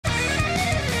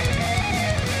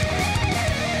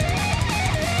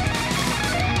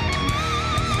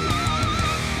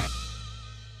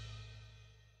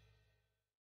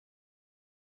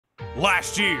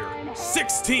Last year,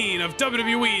 16 of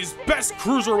WWE's best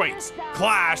cruiserweights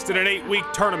clashed in an 8-week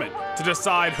tournament to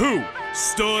decide who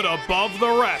stood above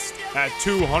the rest at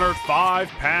 205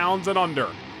 pounds and under.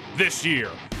 This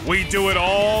year, we do it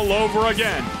all over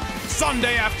again.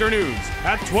 Sunday afternoons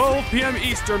at 12 p.m.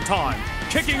 Eastern Time,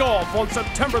 kicking off on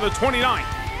September the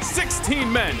 29th,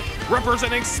 16 men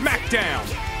representing SmackDown,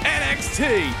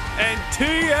 NXT, and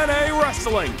TNA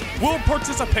Wrestling will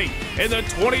participate in the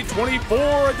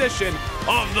 2024 edition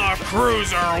of the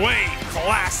Cruiserweight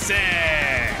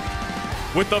Classic.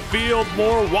 With the field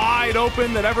more wide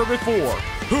open than ever before,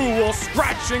 who will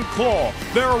scratch and claw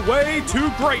their way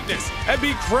to greatness and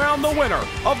be crowned the winner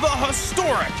of the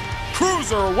historic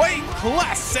Cruiserweight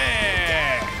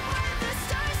Classic?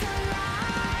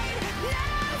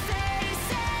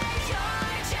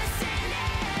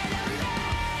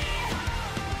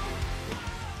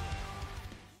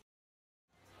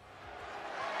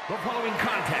 The following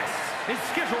contest is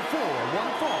scheduled for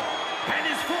one fall and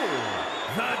is for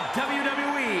the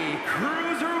WWE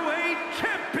Cruiserweight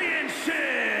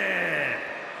Championship.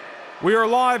 We are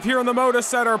live here in the Moda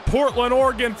Center, Portland,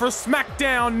 Oregon for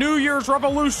SmackDown New Year's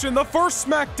Revolution, the first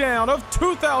SmackDown of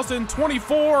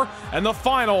 2024 and the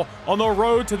final on the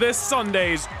road to this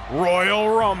Sunday's Royal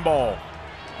Rumble.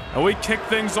 And we kick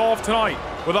things off tonight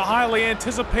with a highly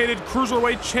anticipated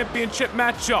Cruiserweight Championship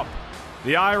matchup.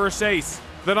 The Irish Ace,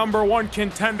 the #1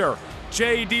 contender,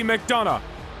 J.D. McDonagh,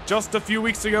 just a few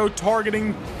weeks ago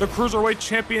targeting the Cruiserweight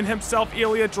champion himself,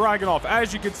 Ilja Dragunov.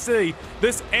 As you can see,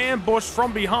 this ambush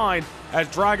from behind as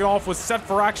Dragunov was set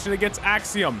for action against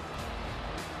Axiom.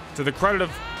 To the credit of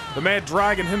the Mad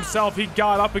Dragon himself, he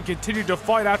got up and continued to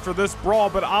fight after this brawl,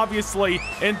 but obviously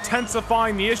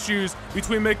intensifying the issues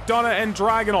between McDonagh and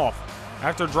Dragunov.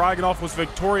 After Dragunov was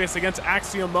victorious against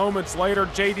Axiom moments later,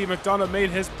 J.D. McDonagh made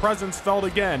his presence felt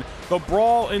again. The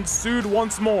brawl ensued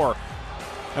once more.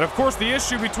 And of course, the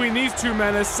issue between these two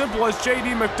men is simple as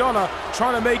J.D. McDonagh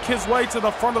trying to make his way to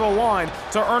the front of the line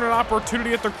to earn an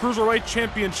opportunity at the Cruiserweight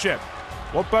Championship.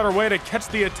 What better way to catch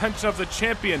the attention of the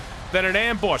champion than an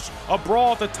ambush, a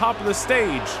brawl at the top of the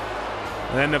stage?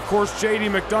 And of course, J.D.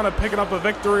 McDonagh picking up a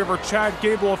victory over Chad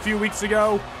Gable a few weeks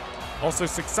ago. Also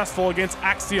successful against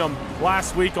Axiom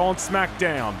last week on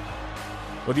SmackDown.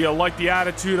 Whether you like the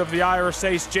attitude of the Irish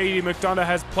Ace, J.D. McDonagh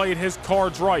has played his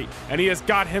cards right, and he has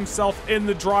got himself in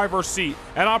the driver's seat.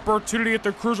 An opportunity at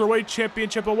the Cruiserweight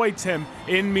Championship awaits him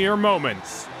in mere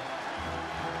moments.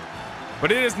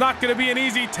 But it is not going to be an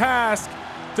easy task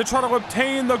to try to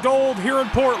obtain the gold here in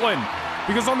Portland,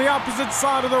 because on the opposite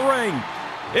side of the ring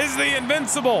is the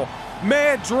invincible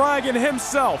Mad Dragon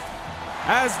himself.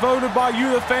 As voted by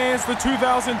you, the fans, the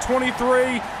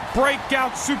 2023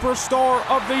 Breakout Superstar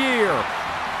of the Year,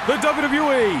 the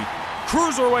WWE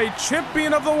Cruiserweight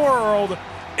Champion of the World,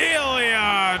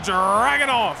 Ilja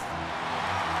Dragunov.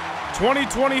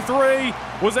 2023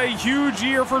 was a huge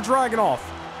year for Dragunov.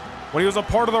 When he was a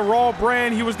part of the Raw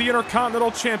brand, he was the Intercontinental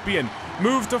Champion,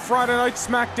 moved to Friday Night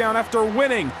SmackDown after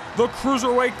winning the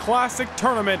Cruiserweight Classic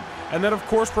tournament, and then of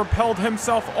course propelled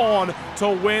himself on to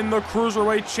win the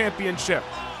Cruiserweight Championship.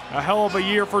 A hell of a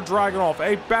year for Dragunov,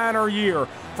 a banner year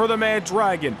for the Mad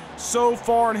Dragon so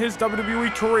far in his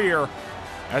WWE career.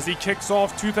 As he kicks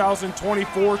off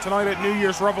 2024 tonight at New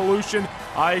Year's Revolution,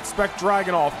 I expect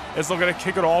Dragunov is looking to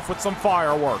kick it off with some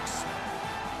fireworks.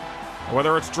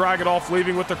 Whether it's Dragunov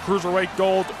leaving with the Cruiserweight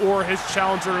Gold or his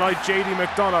challenger tonight, J.D.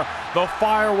 McDonagh, the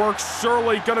fireworks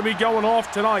surely going to be going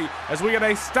off tonight as we get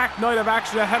a stacked night of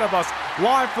action ahead of us,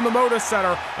 live from the Moda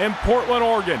Center in Portland,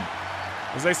 Oregon.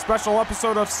 It's a special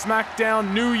episode of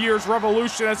SmackDown New Year's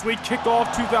Revolution as we kick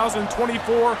off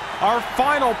 2024, our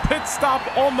final pit stop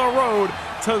on the road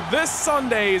to this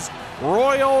Sunday's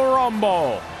Royal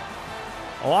Rumble.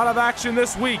 A lot of action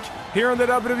this week here in the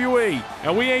WWE,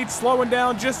 and we ain't slowing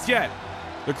down just yet.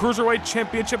 The Cruiserweight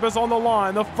Championship is on the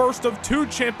line, the first of two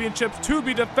championships to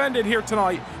be defended here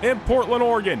tonight in Portland,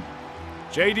 Oregon.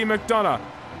 J.D. McDonagh,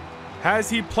 has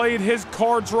he played his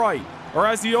cards right, or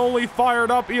has he only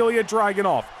fired up Ilja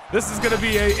Dragunov? This is going to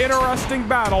be an interesting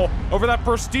battle over that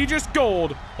prestigious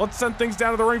gold. Let's send things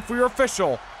down to the ring for your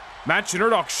official match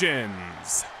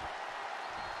introductions.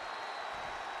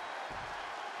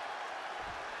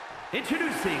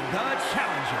 Introducing the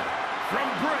challenger from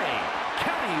Bray,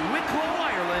 County Wicklow,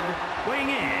 Ireland, weighing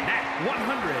in at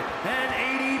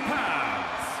 180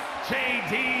 pounds,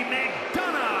 J.D.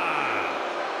 McDonagh.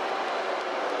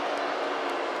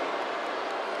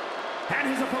 And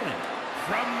his opponent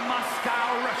from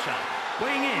Moscow, Russia,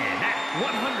 weighing in at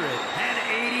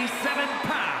 187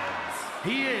 pounds,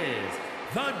 he is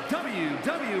the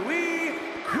WWE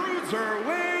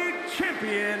Cruiserweight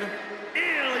Champion,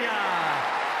 Ilja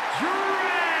Dragunov.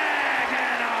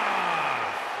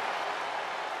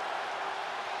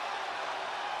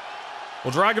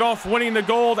 Well, Dragunov winning the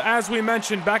gold, as we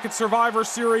mentioned, back at Survivor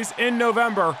Series in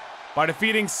November by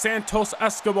defeating Santos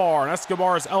Escobar. And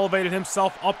Escobar has elevated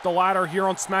himself up the ladder here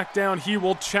on SmackDown. He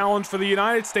will challenge for the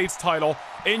United States title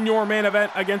in your main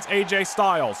event against AJ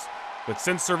Styles. But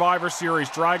since Survivor Series,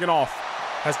 Dragunov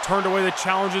has turned away the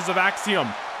challenges of Axiom,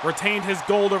 retained his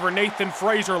gold over Nathan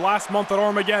Frazier last month at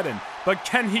Armageddon. But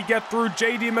can he get through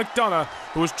JD McDonagh,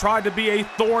 who has tried to be a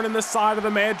thorn in the side of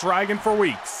the Mad Dragon for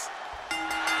weeks?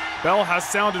 Bell has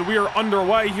sounded. We are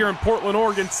underway here in Portland,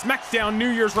 Oregon. SmackDown New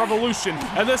Year's Revolution,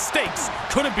 and the stakes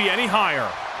couldn't be any higher.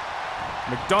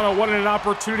 McDonagh wanted an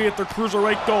opportunity at the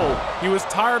Cruiserweight gold. He was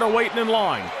tired of waiting in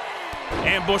line.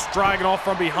 Ambushed Dragunov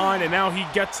from behind, and now he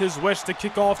gets his wish to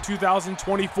kick off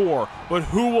 2024. But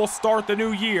who will start the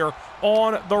new year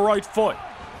on the right foot?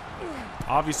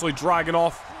 Obviously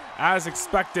Dragunov, as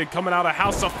expected, coming out of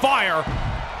House of Fire,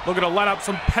 looking to let up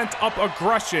some pent-up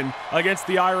aggression against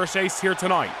the Irish Ace here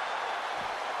tonight.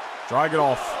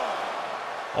 Dragunov,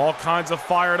 all kinds of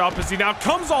fired up as he now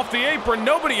comes off the apron.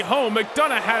 Nobody home.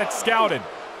 McDonagh had it scouted.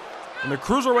 And the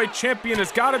Cruiserweight Champion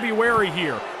has got to be wary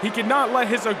here. He cannot let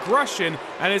his aggression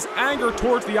and his anger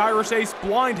towards the Irish Ace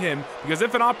blind him, because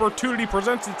if an opportunity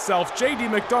presents itself, JD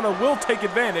McDonagh will take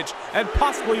advantage and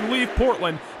possibly leave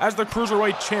Portland as the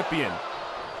Cruiserweight Champion.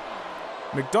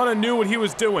 McDonagh knew what he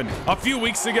was doing a few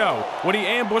weeks ago when he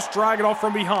ambushed Dragunov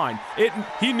from behind.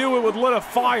 He knew it would lit a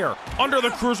fire under the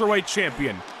Cruiserweight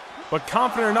Champion, but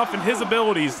confident enough in his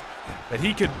abilities that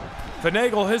he could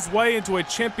finagle his way into a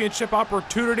championship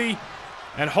opportunity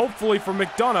and hopefully for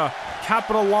McDonagh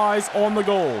capitalize on the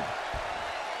gold.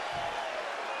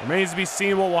 Remains to be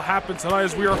seen what will happen tonight,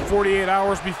 as we are 48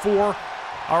 hours before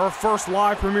our first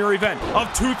live premiere event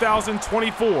of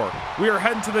 2024. We are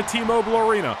heading to the T-Mobile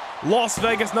Arena, Las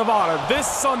Vegas, Nevada, this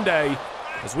Sunday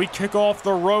as we kick off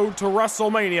the road to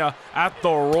WrestleMania at the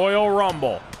Royal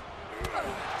Rumble.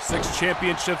 6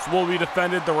 championships will be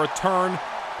defended. The return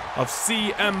of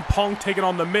CM Punk taking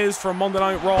on The Miz from Monday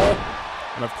Night Raw.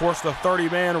 And of course the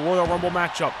 30-man Royal Rumble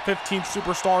matchup. 15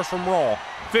 superstars from Raw,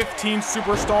 15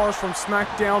 superstars from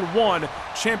SmackDown, 1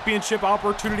 championship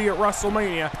opportunity at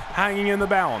WrestleMania hanging in the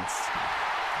balance.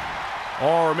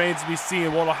 All remains to be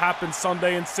seen what will happen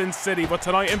Sunday in Sin City, but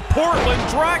tonight in Portland,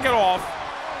 Dragunov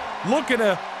looking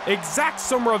to exact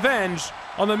some revenge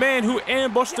on the man who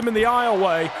ambushed him in the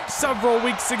aisleway several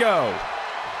weeks ago.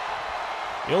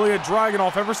 Ilja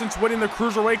Dragunov, ever since winning the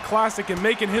Cruiserweight Classic and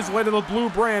making his way to the blue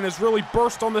brand, has really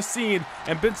burst on the scene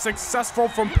and been successful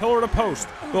from pillar to post.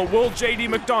 But will JD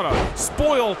McDonagh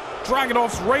spoil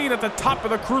Dragunov's reign at the top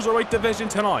of the Cruiserweight division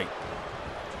tonight?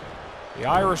 The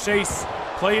Irish Ace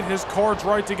played his cards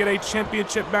right to get a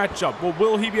championship matchup, but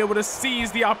will he be able to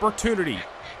seize the opportunity?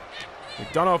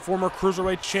 McDonagh, a former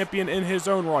Cruiserweight champion in his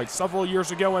own right several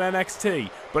years ago in NXT,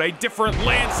 but a different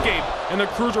landscape in the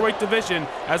Cruiserweight division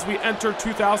as we enter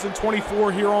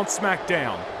 2024 here on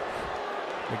SmackDown.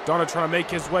 McDonagh trying to make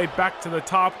his way back to the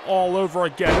top all over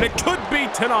again, and it could be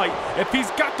tonight if he's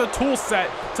got the tool set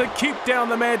to keep down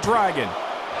the Mad Dragon.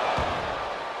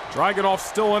 Dragunov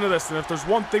still into this, and if there's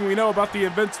one thing we know about the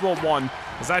Invincible One,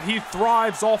 is that he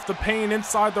thrives off the pain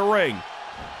inside the ring.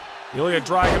 Ilja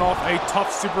Dragunov, a tough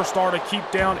superstar to keep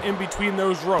down in between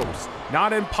those ropes.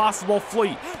 Not impossible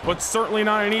feat, but certainly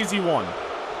not an easy one.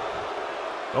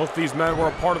 Both these men were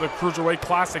a part of the Cruiserweight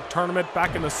Classic tournament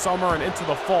back in the summer and into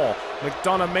the fall.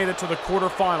 McDonagh made it to the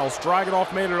quarterfinals.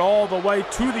 Dragunov made it all the way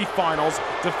to the finals,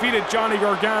 defeated Johnny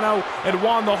Gargano, and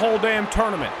won the whole damn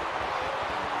tournament.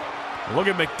 Look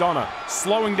at McDonagh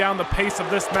slowing down the pace of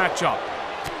this matchup.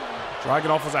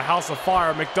 Dragunov was a house of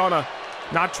fire. McDonagh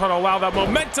not trying to allow that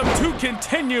momentum to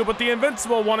continue, but the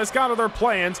Invincible One has got other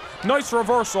plans. Nice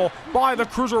reversal by the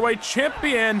Cruiserweight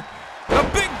Champion. And a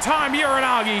big-time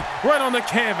Uranagi right on the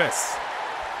canvas.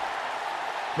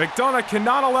 McDonagh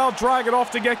cannot allow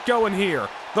Dragunov to get going here.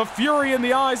 The fury in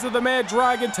the eyes of the Mad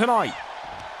Dragon tonight.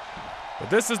 But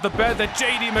this is the bed that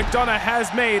JD McDonagh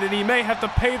has made, and he may have to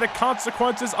pay the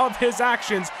consequences of his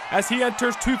actions as he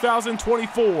enters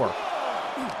 2024.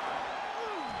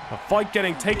 A fight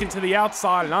getting taken to the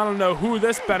outside, and I don't know who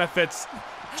this benefits.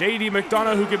 JD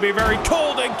McDonagh, who can be very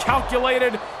cold and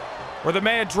calculated, or the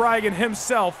Mad Dragon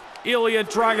himself, Ilja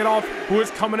Dragunov, who is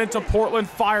coming into Portland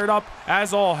fired up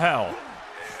as all hell.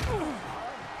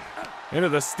 Into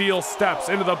the steel steps,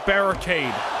 into the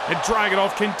barricade, and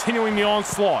Dragunov continuing the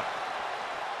onslaught.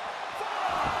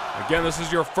 Again, this is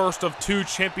your first of 2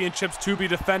 championships to be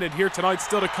defended here tonight.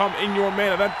 Still to come in your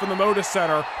main event from the Moda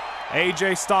Center.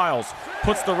 AJ Styles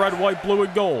puts the red, white, blue,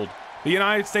 and gold, the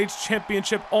United States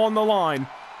Championship, on the line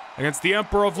against the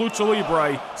Emperor of Lucha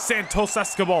Libre, Santos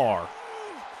Escobar.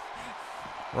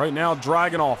 Right now,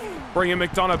 Dragunov bringing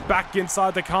McDonagh back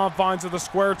inside the confines of the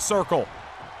squared circle.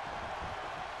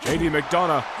 JD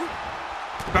McDonagh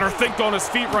better think on his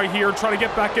feet right here, trying to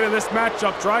get back into this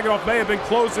matchup. Dragunov may have been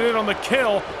closing in on the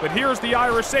kill, but here's the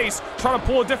Irish Ace trying to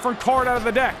pull a different card out of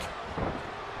the deck.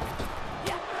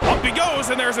 Up he goes,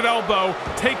 and there's an elbow,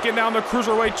 taking down the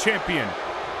Cruiserweight champion.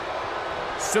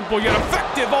 Simple yet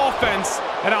effective offense,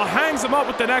 and now hangs him up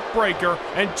with the neck breaker,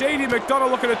 and JD McDonagh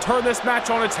looking to turn this match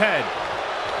on its head.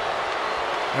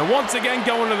 And once again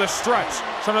going to the stretch,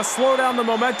 trying to slow down the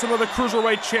momentum of the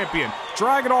Cruiserweight champion.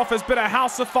 Dragunov has been a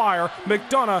house of fire.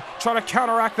 McDonagh trying to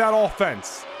counteract that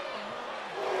offense.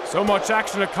 So much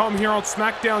action to come here on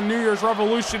SmackDown New Year's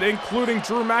Revolution, including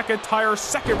Drew McIntyre's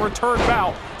second return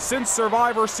bout since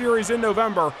Survivor Series in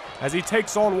November, as he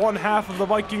takes on one half of the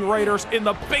Viking Raiders in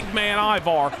the big man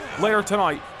Ivar later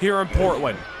tonight here in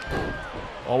Portland.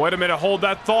 Oh, wait a minute, hold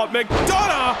that thought.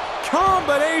 McDonagh,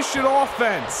 combination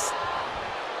offense.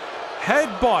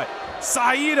 Headbutt,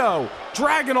 Saito,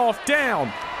 Dragunov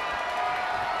down.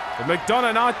 But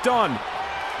McDonagh not done.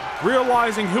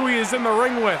 Realizing who he is in the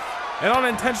ring with, an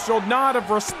unintentional nod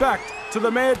of respect to the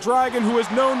Mad Dragon, who is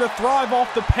known to thrive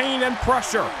off the pain and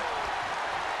pressure.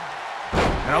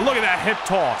 And look at that hip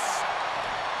toss.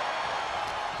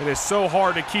 It is so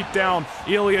hard to keep down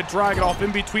Ilja Dragunov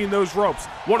in between those ropes.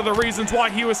 One of the reasons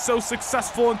why he was so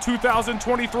successful in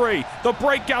 2023, the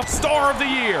breakout star of the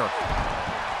year.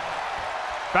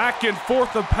 Back and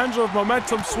forth, the pendulum of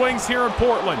momentum swings here in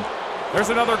Portland. There's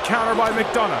another counter by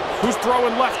McDonagh, who's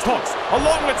throwing left hooks,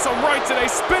 along with some rights and a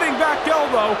spinning back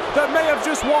elbow that may have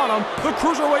just won him the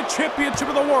Cruiserweight Championship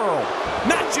of the world.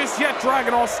 Not just yet,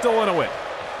 Dragunov's still into it.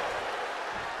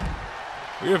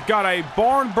 We have got a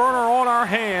barn burner on our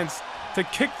hands to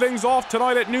kick things off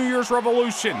tonight at New Year's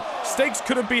Revolution. Stakes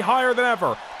couldn't be higher than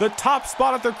ever. The top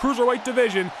spot at the Cruiserweight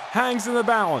division hangs in the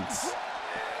balance.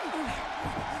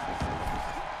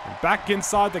 Back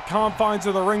inside the confines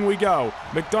of the ring we go.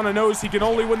 McDonagh knows he can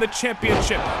only win the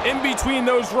championship in between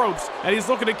those ropes, and he's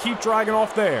looking to keep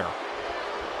Dragunov there.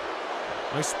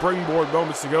 Nice springboard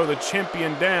moments ago. The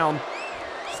champion down,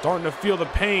 starting to feel the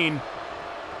pain.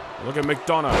 Look at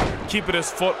McDonagh keeping his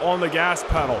foot on the gas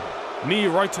pedal. Knee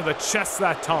right to the chest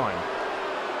that time.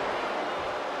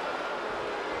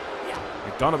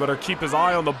 McDonagh better keep his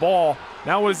eye on the ball.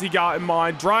 Now what has he got in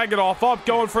mind? Dragunov up,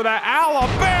 going for that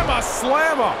Alabama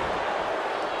Slammer.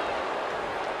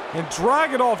 And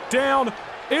Dragunov down.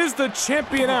 Is the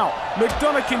champion out?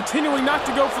 McDonagh continuing not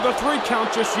to go for the 3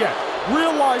 count just yet.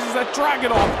 Realizes that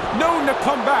Dragunov known to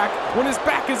come back when his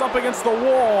back is up against the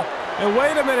wall. And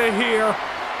wait a minute here.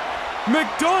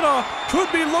 McDonagh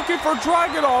could be looking for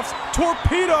Dragunov's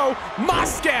torpedo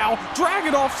Moscow.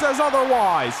 Dragunov says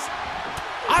otherwise.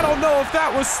 I don't know if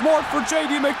that was smart for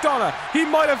JD McDonagh. He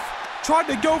might have tried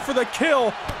to go for the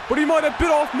kill, but he might have bit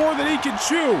off more than he can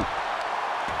chew.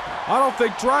 I don't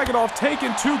think Dragunov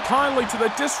taken too kindly to the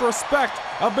disrespect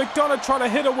of McDonagh trying to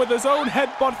hit him with his own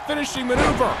headbutt finishing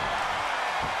maneuver.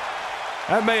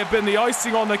 That may have been the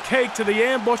icing on the cake to the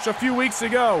ambush a few weeks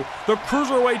ago. The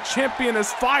Cruiserweight champion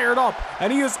is fired up,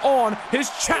 and he is on his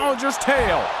challenger's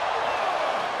tail.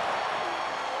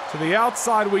 To the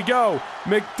outside we go.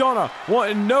 McDonagh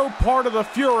wanting no part of the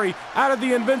fury out of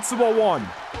the Invincible One.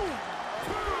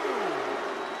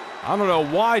 I don't know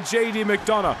why JD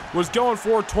McDonagh was going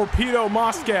for Torpedo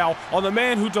Moscow on the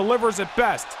man who delivers it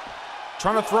best.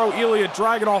 Trying to throw Ilja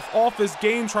Dragunov off his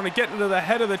game, trying to get into the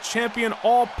head of the champion.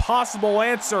 All possible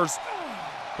answers,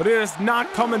 but it is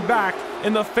not coming back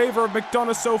in the favor of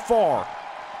McDonagh so far.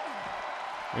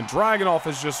 And Dragunov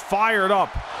is just fired up,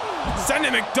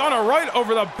 sending McDonagh right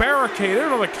over the barricade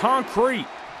into the concrete.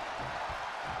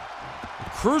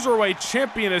 Cruiserweight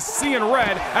champion is seeing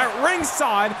red at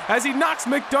ringside as he knocks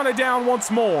McDonagh down once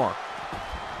more.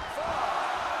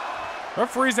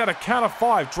 Referee's at a count of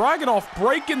 5. Dragunov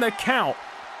breaking the count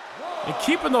and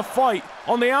keeping the fight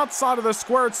on the outside of the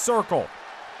squared circle.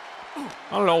 I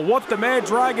don't know what the Mad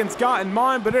Dragon's got in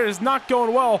mind, but it is not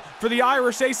going well for the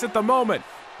Irish Ace at the moment.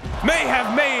 May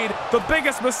have made the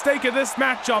biggest mistake of this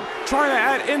matchup, trying to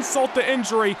add insult to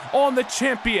injury on the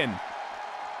champion.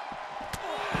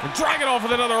 And Dragunov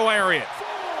with another lariat.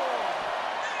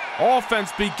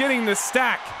 Offense beginning to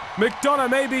stack. McDonagh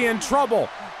may be in trouble.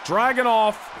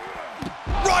 Dragunov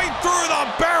right through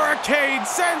the barricade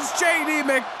sends JD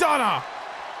McDonagh.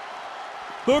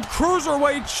 The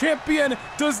Cruiserweight champion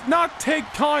does not take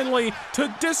kindly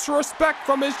to disrespect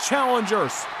from his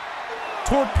challengers.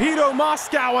 Torpedo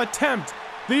Moscow attempt.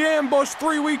 The ambush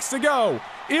 3 weeks ago.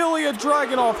 Ilja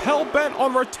Dragunov hell-bent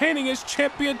on retaining his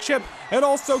championship and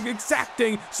also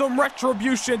exacting some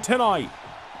retribution tonight.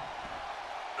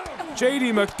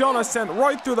 JD McDonagh sent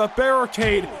right through the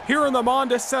barricade here in the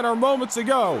Monda Center moments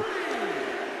ago,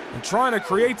 and trying to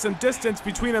create some distance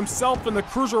between himself and the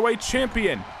Cruiserweight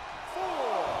Champion.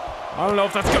 I don't know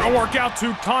if that's going to work out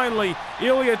too kindly.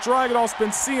 Ilja Dragunov's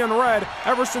been seeing red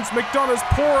ever since McDonagh's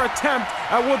poor attempt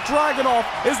at what Dragunov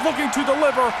is looking to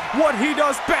deliver what he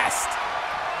does best.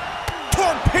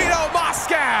 Torpedo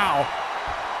Moscow!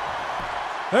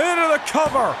 Into the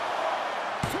cover.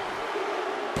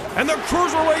 And the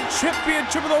Cruiserweight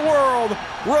Championship of the world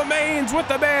remains with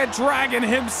the Mad Dragon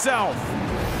himself.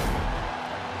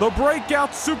 The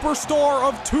breakout superstar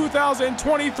of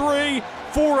 2023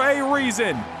 for a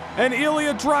reason. And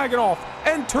Ilja Dragunov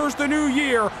enters the new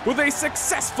year with a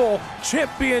successful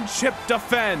championship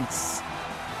defense.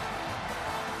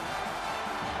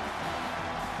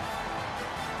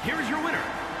 Here's your winner,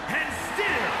 and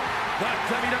still the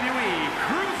WWE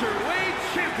Cruiserweight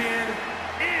Champion,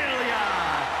 Ilja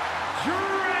Dragunov.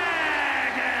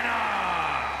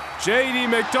 JD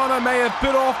McDonagh may have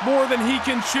bit off more than he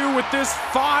can chew with this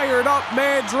fired up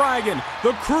Mad Dragon.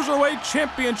 The Cruiserweight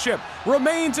Championship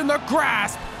remains in the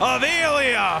grasp of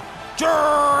Ilja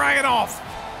Dragunov.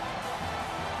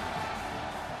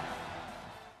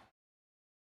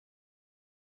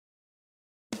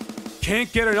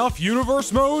 Can't get enough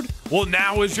Universe mode? Well,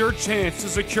 now is your chance to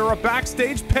secure a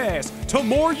backstage pass to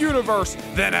more Universe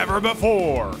than ever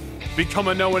before. Become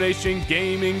a No Nation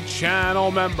Gaming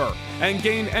channel member and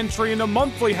gain entry into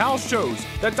monthly house shows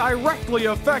that directly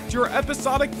affect your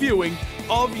episodic viewing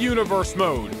of Universe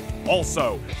mode.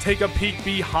 Also, take a peek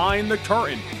behind the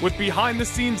curtain with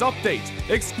behind-the-scenes updates,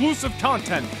 exclusive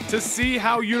content to see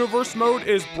how Universe mode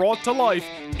is brought to life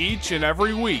each and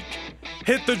every week.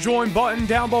 Hit the join button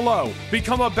down below,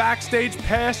 become a Backstage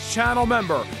Pass channel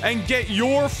member, and get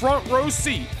your front row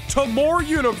seat to more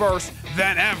Universe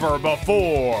than ever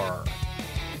before.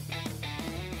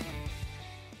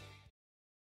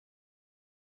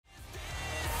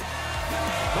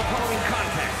 The following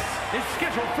contest is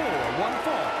scheduled for one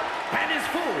fall and is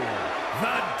for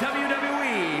the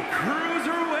WWE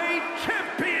Cruiserweight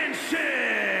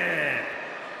Championship.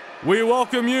 We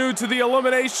welcome you to the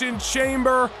Elimination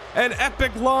Chamber, an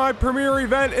epic live premiere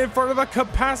event in front of a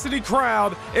capacity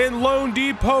crowd in Lone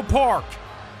Depot Park.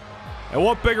 And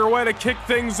what bigger way to kick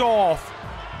things off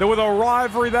than with a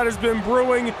rivalry that has been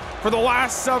brewing for the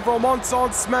last several months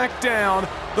on SmackDown.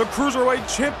 The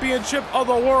Cruiserweight Championship of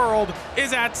the world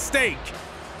is at stake.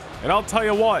 And I'll tell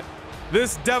you what,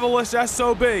 this devilish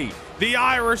SOB, the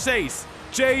Irish Ace,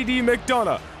 JD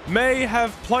McDonagh, may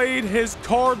have played his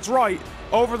cards right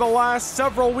over the last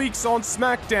several weeks on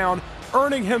SmackDown,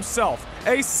 earning himself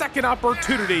a second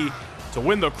opportunity to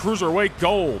win the Cruiserweight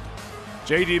Gold.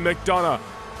 JD McDonagh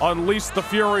unleashed the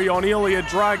fury on Ilja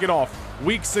Dragunov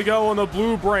weeks ago on the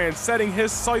Blue brand, setting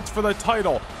his sights for the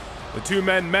title. The two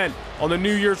men met on the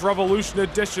New Year's Revolution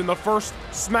edition, the first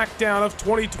SmackDown of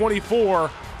 2024.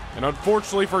 And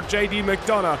unfortunately for JD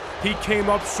McDonagh, he came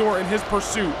up short in his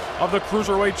pursuit of the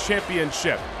Cruiserweight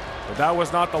Championship. But that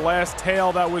was not the last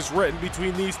tale that was written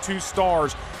between these two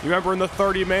stars. You remember in the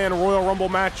 30-man Royal Rumble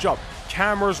matchup,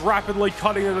 cameras rapidly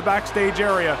cutting into the backstage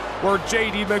area where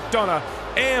JD McDonagh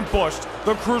ambushed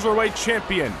the Cruiserweight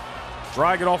Champion.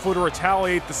 Dragunov would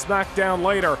retaliate the SmackDown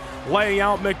later, laying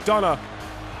out McDonagh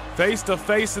face to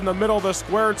face in the middle of the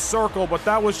squared circle, but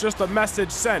that was just a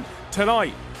message sent.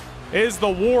 Tonight is the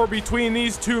war between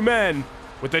these two men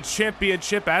with the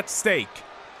championship at stake.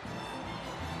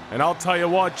 And I'll tell you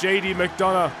what, JD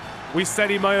McDonagh, we said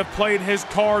he might have played his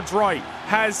cards right.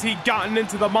 Has he gotten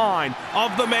into the mind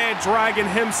of the Mad Dragon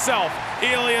himself,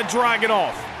 Ilja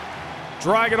Dragunov?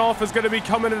 Dragunov is going to be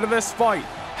coming into this fight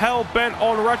hell-bent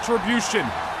on retribution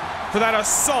for that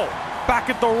assault back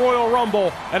at the Royal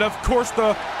Rumble, and of course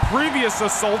the previous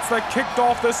assaults that kicked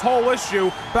off this whole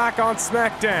issue back on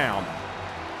SmackDown.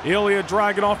 Ilja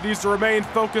Dragunov needs to remain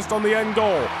focused on the end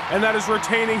goal, and that is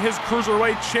retaining his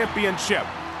Cruiserweight Championship.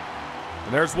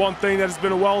 And there's one thing that has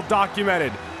been well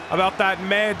documented about that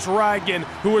Mad Dragon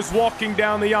who is walking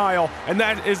down the aisle, and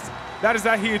that is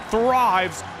that he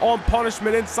thrives on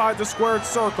punishment inside the squared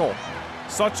circle.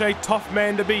 Such a tough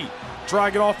man to beat.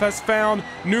 Dragunov has found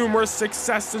numerous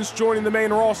success since joining the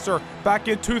main roster back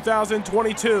in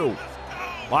 2022.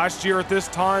 Last year at this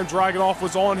time, Dragunov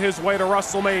was on his way to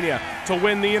WrestleMania to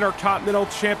win the Intercontinental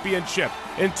Championship.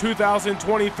 In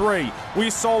 2023, we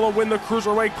saw him win the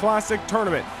Cruiserweight Classic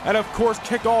tournament and of course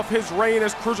kick off his reign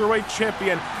as Cruiserweight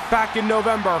Champion back in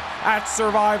November at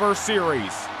Survivor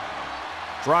Series.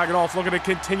 Dragunov looking to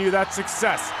continue that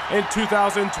success in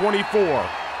 2024.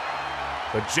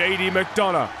 But JD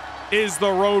McDonagh is the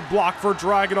roadblock for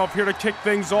Dragunov here to kick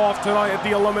things off tonight at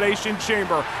the Elimination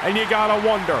Chamber. And you gotta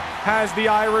wonder, has the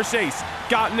Irish Ace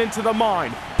gotten into the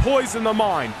mind, poisoned the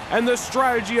mind, and the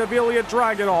strategy of Ilja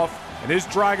Dragunov? And is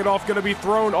Dragunov gonna be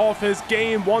thrown off his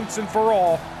game once and for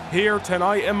all here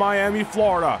tonight in Miami,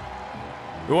 Florida?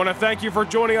 We want to thank you for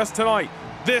joining us tonight.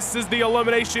 This is the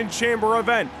Elimination Chamber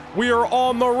event. We are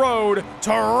on the road to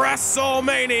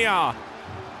WrestleMania.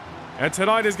 And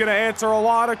tonight is going to answer a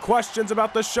lot of questions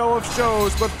about the show of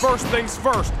shows. But first things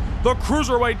first, the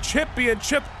Cruiserweight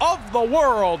Championship of the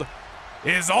world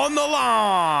is on the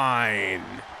line.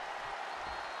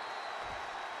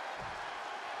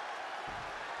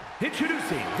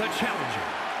 Introducing the challenger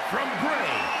from Bray,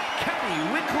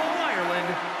 County Wicklow,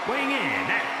 Ireland, weighing in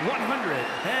at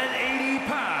 180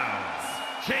 pounds,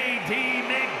 JD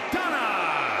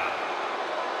McDonagh.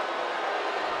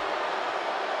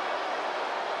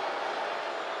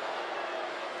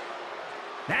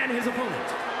 And his opponent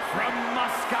from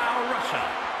Moscow, Russia,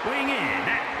 weighing in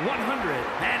at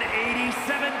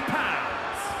 187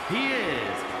 pounds, he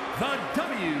is the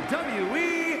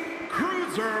WWE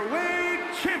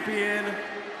Cruiserweight Champion,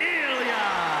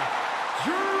 Ilja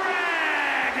Dragunov.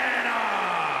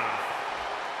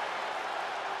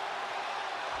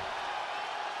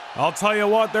 I'll tell you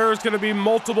what, there's going to be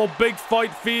multiple big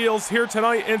fight feels here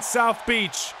tonight in South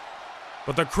Beach.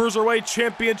 But the Cruiserweight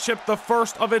Championship, the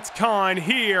first of its kind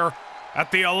here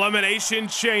at the Elimination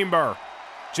Chamber.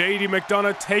 JD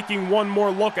McDonagh taking one more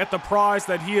look at the prize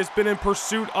that he has been in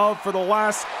pursuit of for the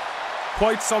last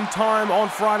quite some time on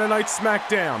Friday Night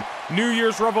SmackDown. New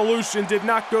Year's Revolution did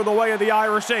not go the way of the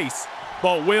Irish Ace,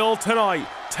 but will tonight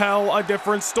tell a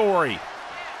different story.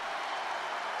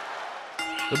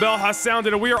 The bell has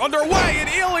sounded and we are underway, and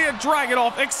Ilja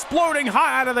Dragunov exploding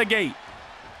high out of the gate.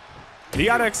 You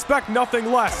gotta expect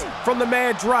nothing less from the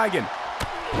Mad Dragon,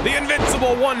 the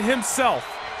Invincible One himself.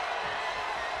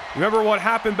 Remember what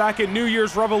happened back at New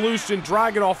Year's Revolution,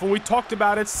 Dragunov, when we talked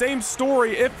about it, same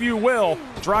story if you will.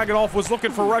 Dragunov was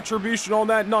looking for retribution on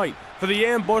that night for the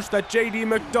ambush that JD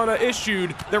McDonagh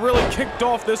issued that really kicked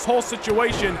off this whole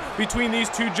situation between these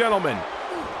two gentlemen.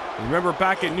 Remember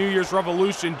back at New Year's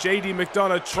Revolution, JD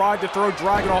McDonagh tried to throw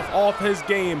Dragunov off his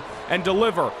game and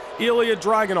deliver Ilja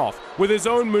Dragunov with his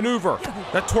own maneuver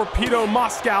that torpedoed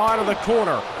Moscow out of the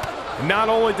corner. And not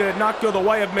only did it not go the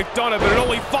way of McDonagh, but it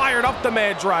only fired up the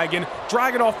Mad Dragon.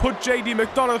 Dragunov put JD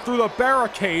McDonagh through the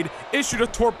barricade, issued a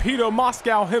torpedo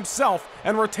Moscow himself,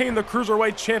 and retained the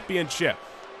Cruiserweight Championship.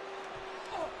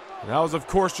 And that was, of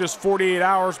course, just 48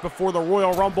 hours before the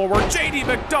Royal Rumble, where JD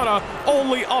McDonagh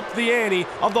only upped the ante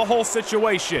of the whole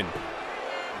situation.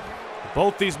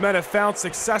 Both these men have found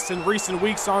success in recent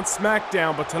weeks on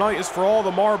SmackDown, but tonight is for all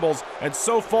the marbles, and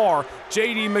so far,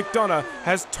 JD McDonagh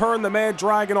has turned the Mad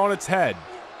Dragon on its head.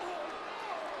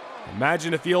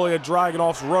 Imagine if Ilja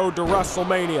Dragunov's road to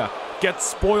WrestleMania gets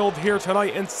spoiled here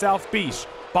tonight in South Beach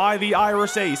by the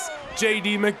Irish Ace,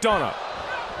 JD McDonagh.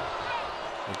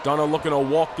 McDonagh looking to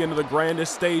walk into the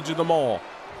grandest stage of them all.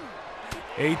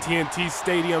 AT&T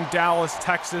Stadium, Dallas,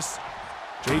 Texas.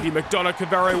 JD McDonagh could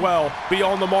very well be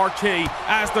on the marquee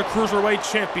as the Cruiserweight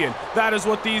Champion. That is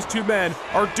what these two men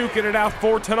are duking it out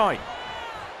for tonight.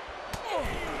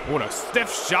 What a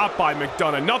stiff shot by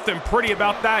McDonagh. Nothing pretty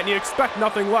about that, and you expect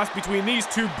nothing less between these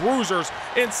two bruisers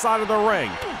inside of the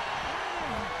ring.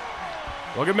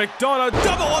 Look at McDonagh,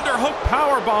 double underhook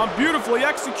powerbomb, beautifully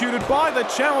executed by the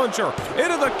challenger.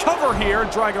 Into the cover here,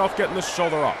 and Dragunov getting the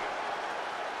shoulder up.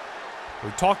 We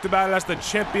talked about it as the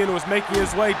champion was making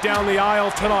his way down the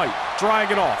aisle tonight.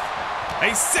 Dragunov,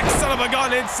 a sick son of a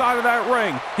gun inside of that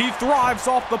ring. He thrives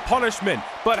off the punishment,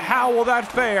 but how will that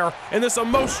fare in this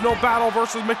emotional battle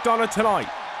versus McDonagh tonight?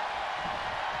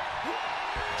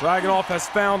 Dragunov has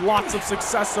found lots of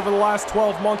success over the last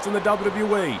 12 months in the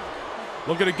WWE.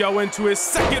 Looking to go into his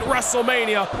second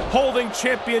WrestleMania, holding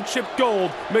championship gold.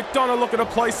 McDonagh looking to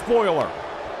play spoiler.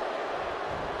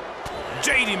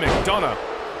 JD McDonagh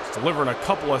delivering a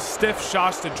couple of stiff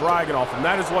shots to Dragunov, and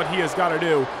that is what he has got to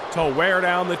do to wear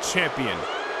down the champion.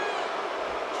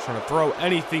 Just trying to throw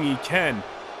anything he can.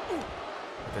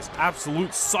 This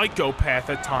absolute psychopath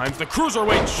at times, the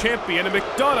Cruiserweight Champion, and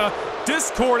McDonagh,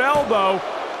 Discord elbow,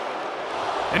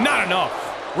 and not enough.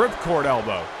 Ripcord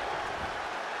elbow.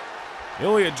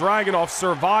 Ilja Dragunov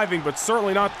surviving, but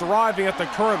certainly not thriving at the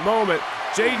current moment.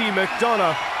 JD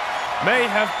McDonagh may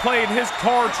have played his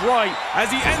cards right as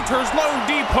he enters Lone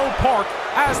Depot Park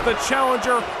as the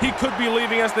challenger. He could be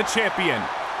leaving as the champion.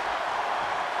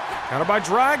 Countered by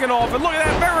Dragunov, and look at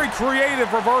that very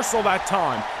creative reversal that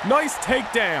time. Nice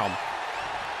takedown.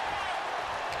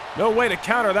 No way to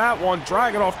counter that one.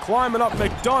 Dragunov climbing up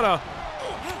McDonagh.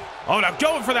 Oh, now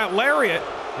going for that lariat.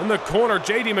 In the corner,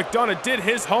 JD McDonagh did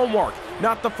his homework.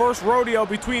 Not the first rodeo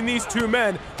between these two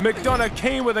men. McDonagh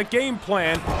came with a game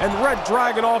plan and read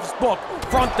Dragunov's book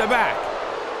front to back.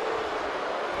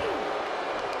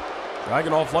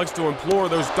 Dragunov likes to implore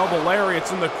those double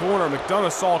lariats in the corner.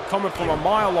 McDonagh saw it coming from a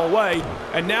mile away,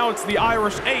 and now it's the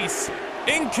Irish Ace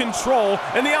in control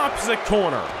in the opposite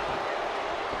corner.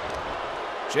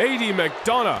 JD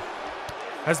McDonagh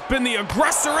has been the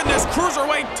aggressor in this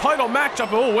Cruiserweight title matchup.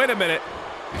 Oh, wait a minute.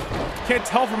 Can't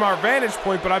tell from our vantage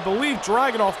point, but I believe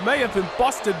Dragunov may have been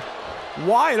busted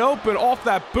wide open off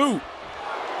that boot.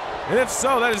 And if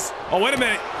so, that is... Oh, wait a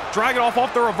minute. Dragunov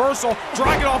off the reversal.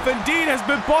 Dragunov indeed has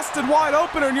been busted wide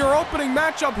open in your opening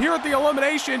matchup here at the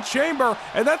Elimination Chamber.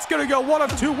 And that's going to go one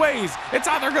of two ways. It's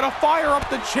either going to fire up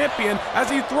the champion as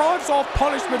he throws off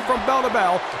punishment from bell to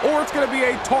bell, or it's going to be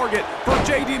a target for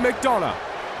JD McDonagh.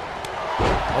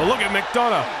 Oh, look at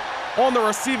McDonagh on the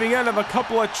receiving end of a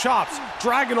couple of chops.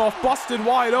 Dragunov busted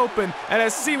wide open and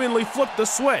has seemingly flipped the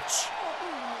switch.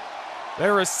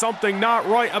 There is something not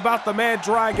right about the Mad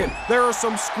Dragon. There are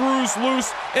some screws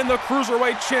loose in the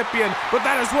Cruiserweight Champion, but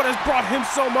that is what has brought him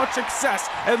so much success.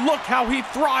 And look how he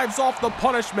thrives off the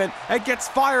punishment and gets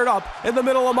fired up in the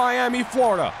middle of Miami,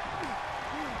 Florida.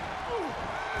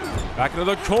 Back into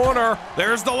the corner.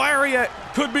 There's the lariat.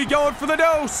 Could be going for the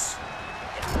dose.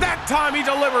 That time he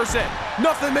delivers it.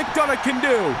 Nothing McDonagh can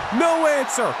do. No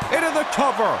answer. Into the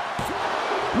cover.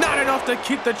 Not enough to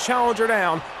keep the challenger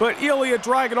down, but Ilja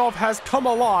Dragunov has come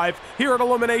alive here at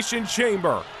Elimination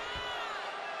Chamber.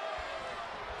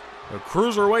 The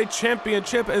Cruiserweight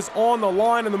Championship is on the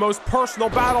line in the most personal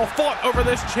battle fought over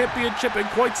this championship in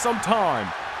quite some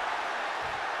time.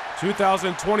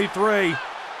 2023, one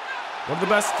of the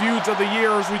best feuds of the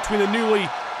years between the newly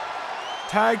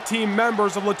tag team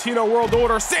members of Latino World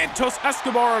Order, Santos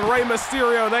Escobar and Rey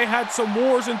Mysterio. They had some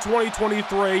wars in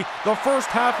 2023, the first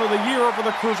half of the year over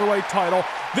the Cruiserweight title.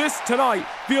 This tonight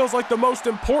feels like the most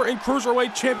important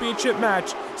Cruiserweight Championship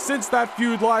match since that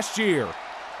feud last year.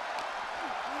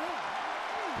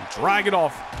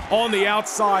 Dragunov on the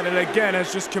outside and again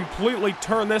has just completely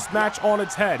turned this match on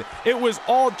its head. It was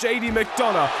all JD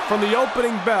McDonagh from the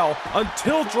opening bell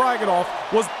until Dragunov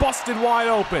was busted wide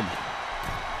open.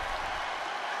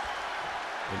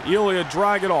 And Ilja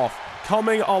Dragunov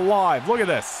coming alive. Look at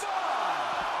this.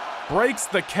 Breaks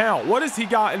the count. What has he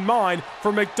got in mind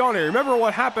for McDonagh? Remember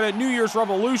what happened at New Year's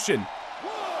Revolution.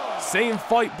 Same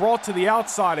fight brought to the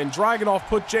outside, and Dragunov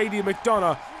put JD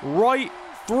McDonagh right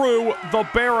through the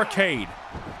barricade.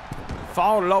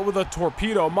 Followed it up with a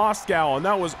torpedo Moscow, and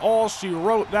that was all she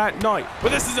wrote that night.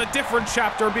 But this is a different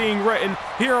chapter being written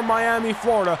here in Miami,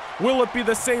 Florida. Will it be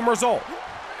the same result?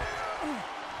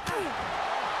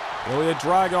 Ilja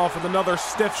Dragunov with another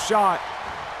stiff shot.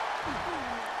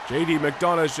 JD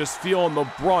McDonagh is just feeling the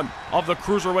brunt of the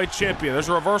Cruiserweight Champion. There's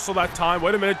a reversal that time.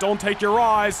 Wait a minute, don't take your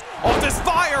eyes off this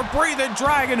fire-breathing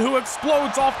dragon who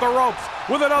explodes off the ropes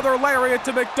with another lariat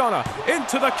to McDonagh.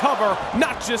 Into the cover,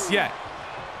 not just yet.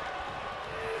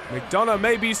 McDonagh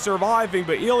may be surviving,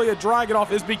 but Ilja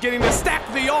Dragunov is beginning to stack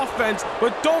the offense,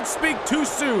 but don't speak too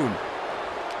soon.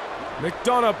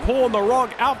 McDonagh pulling the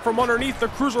rug out from underneath the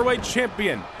Cruiserweight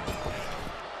Champion.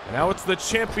 And now it's the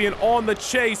champion on the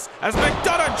chase as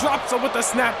McDonagh drops him with the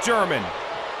snap German.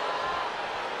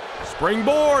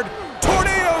 Springboard,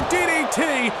 tornado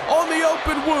DDT on the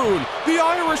open wound. The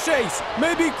Irish Ace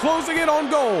may be closing in on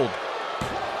gold.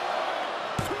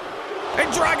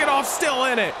 And Dragunov still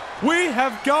in it. We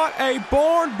have got a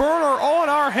barn burner on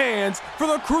our hands for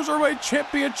the Cruiserweight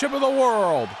Championship of the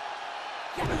world.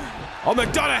 Oh,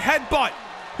 McDonagh headbutt.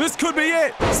 This could be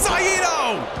it.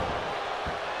 Saito!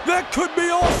 That could be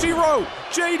all she wrote.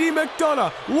 JD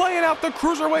McDonagh laying out the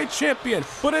Cruiserweight Champion,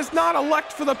 but is not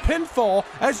elect for the pinfall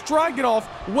as Dragunov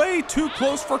way too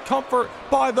close for comfort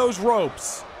by those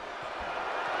ropes.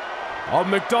 Oh,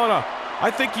 McDonagh, I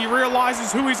think he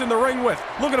realizes who he's in the ring with.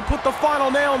 Looking to put the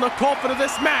final nail in the coffin of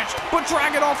this match, but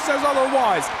Dragunov says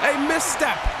otherwise. A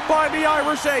misstep by the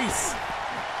Irish Ace.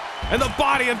 And the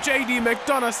body of JD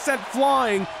McDonagh sent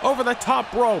flying over the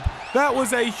top rope. That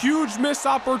was a huge missed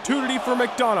opportunity for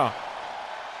McDonagh.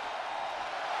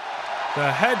 The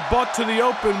headbutt to the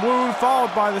open wound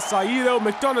followed by the Saito.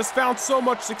 McDonagh's found so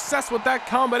much success with that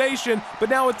combination, but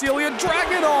now it's Ilja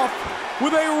Dragunov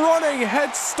with a running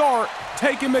head start,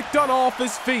 taking McDonagh off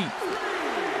his feet.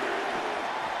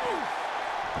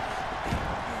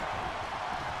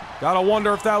 Gotta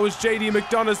wonder if that was JD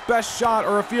McDonagh's best shot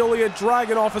or if Ilja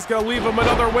Dragunov is gonna leave him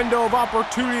another window of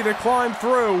opportunity to climb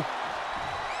through.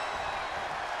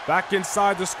 Back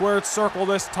inside the squared circle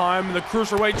this time, the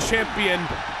Cruiserweight Champion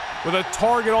with a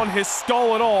target on his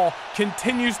skull and all,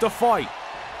 continues to fight.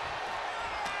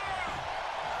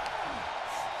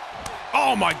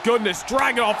 Oh my goodness,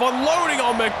 Dragunov unloading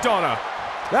on McDonagh.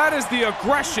 That is the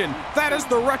aggression, that is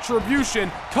the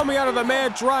retribution coming out of the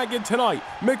Mad Dragon tonight.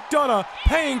 McDonagh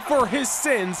paying for his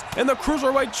sins in the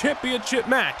Cruiserweight Championship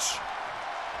match.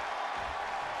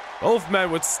 Both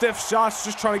men with stiff shots,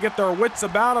 just trying to get their wits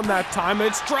about them that time, and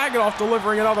it's Dragunov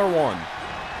delivering another one.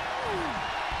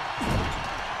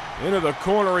 Into the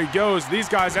corner he goes. These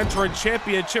guys entering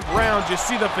championship rounds. You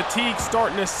see the fatigue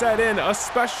starting to set in,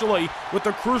 especially with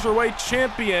the Cruiserweight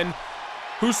champion,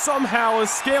 who somehow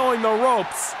is scaling the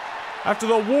ropes after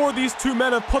the war these two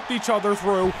men have put each other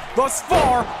through. Thus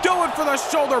far, going for the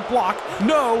shoulder block.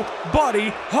 Nobody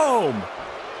home.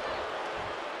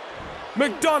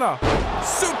 McDonagh,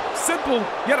 simple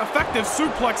yet effective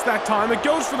suplex that time. It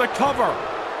goes for the cover.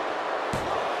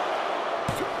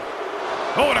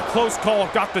 Oh, and a close call,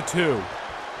 got the 2.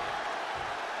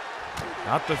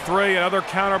 Got the 3, another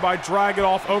counter by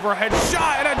Dragunov, overhead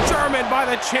shot, and a German by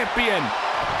the champion.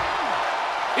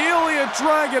 Ilja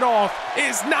Dragunov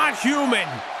is not human.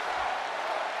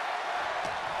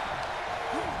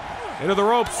 Into the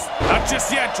ropes, not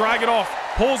just yet. Dragunov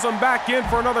pulls him back in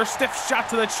for another stiff shot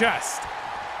to the chest.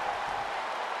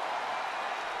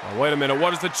 Oh, wait a minute,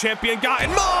 what has the champion got in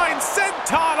mind?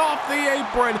 Senton off the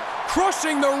apron,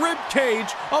 crushing the rib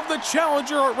cage of the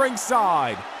challenger at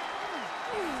ringside.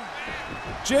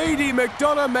 JD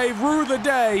McDonagh may rue the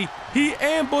day he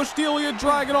ambushed Ilja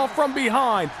Dragunov from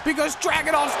behind, because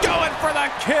Dragunov's going for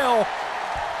the kill.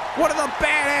 One of the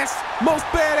most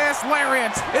badass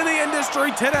lariats in the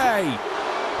industry today.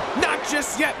 Not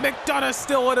just yet, McDonagh's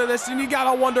still into this, and you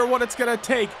gotta wonder what it's gonna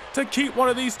take to keep one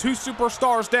of these two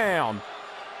superstars down.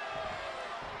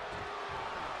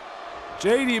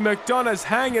 JD McDonagh's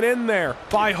hanging in there,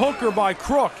 by hook or by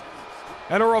crook.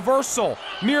 And a reversal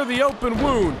near the open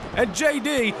wound. And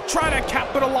JD trying to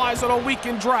capitalize on a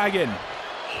weakened Dragon.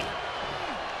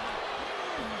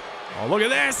 Oh, look at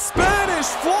this, Spanish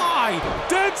fly,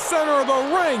 dead center of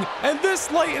the ring. And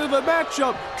this late into the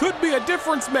matchup could be a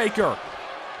difference maker.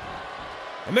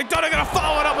 And McDonagh gonna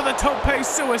follow it up with a tope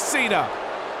suicida.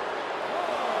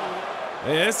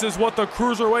 This is what the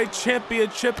Cruiserweight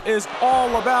Championship is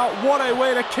all about. What a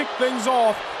way to kick things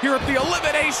off here at the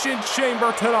Elimination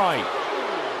Chamber tonight.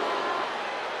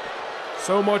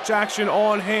 So much action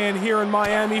on hand here in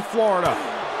Miami, Florida.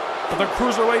 But the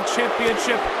Cruiserweight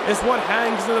Championship is what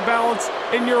hangs in the balance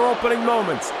in your opening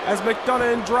moments as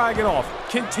McDonagh and Dragunov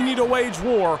continue to wage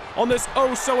war on this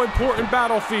oh-so-important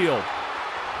battlefield.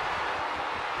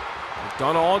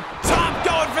 McDonagh on top,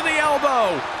 going for the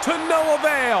elbow, to no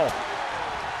avail.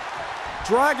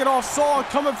 Dragunov saw it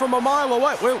coming from a mile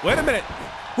away. Wait a minute.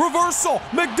 Reversal.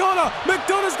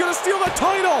 McDonagh's gonna steal the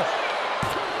title.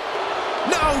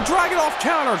 No, Dragunov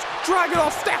counters.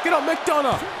 Dragunov stacking up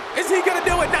McDonagh. Is he gonna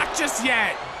do it? Not just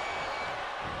yet.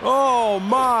 Oh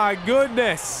my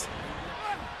goodness.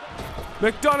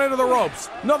 McDonagh into the ropes.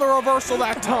 Another reversal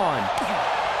that time.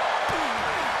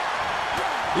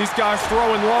 These guys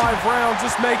throwing live rounds.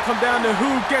 This may come down to who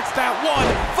gets that one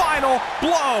final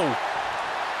blow.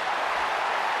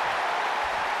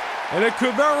 And it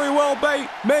could very well be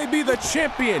maybe the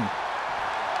champion,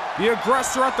 the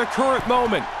aggressor at the current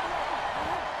moment.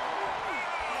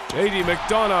 JD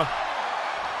McDonagh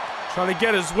trying to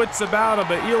get his wits about him,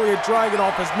 but Ilja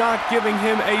Dragunov is not giving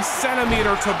him a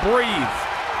centimeter to breathe.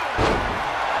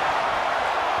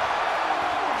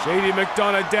 JD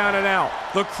McDonagh down and out,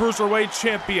 the Cruiserweight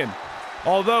champion.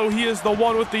 Although he is the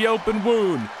one with the open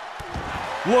wound.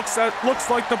 Looks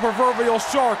like the proverbial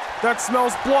shark that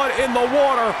smells blood in the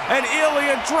water. And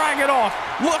Ilja Dragunov,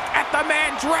 look at the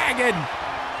Mad Dragon.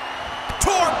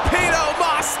 Torpedo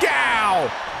Moscow.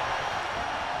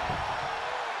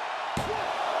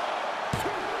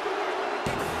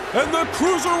 And the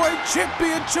Cruiserweight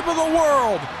Championship of the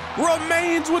world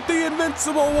remains with the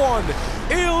Invincible One.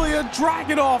 Ilja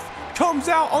Dragunov comes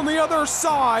out on the other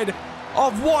side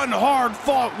of one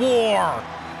hard-fought war.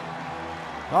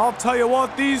 I'll tell you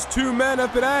what, these two men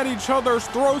have been at each other's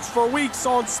throats for weeks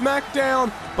on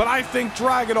SmackDown, but I think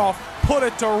Dragunov put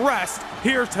it to rest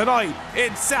here tonight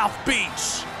in South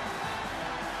Beach.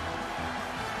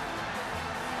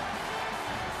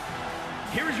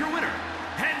 Here is your winner,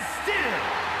 and still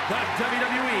the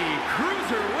WWE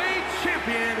Cruiserweight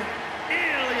Champion,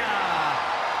 Ilja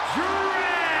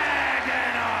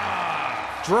Dragunov.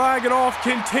 Dragunov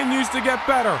continues to get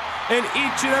better in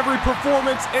each and every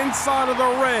performance inside of the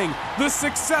ring. The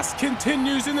success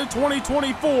continues into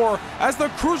 2024 as the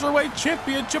Cruiserweight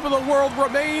Championship of the world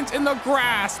remains in the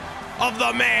grasp of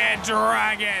the Mad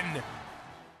Dragon.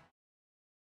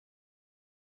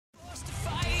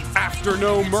 after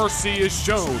no mercy is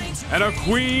shown and a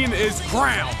queen is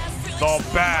crowned, the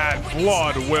bad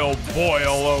blood will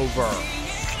boil over.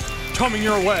 Coming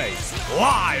your way,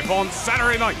 live on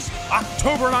Saturday night,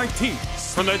 October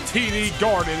 19th, from the TD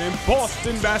Garden in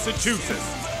Boston,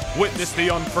 Massachusetts. Witness the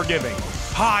unforgiving,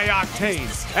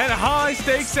 high-octane, and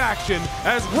high-stakes action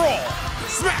as Raw,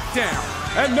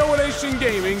 SmackDown, and Noon EST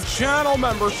Gaming channel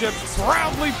memberships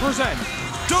proudly present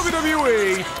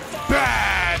WWE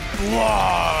Bad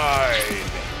Blood.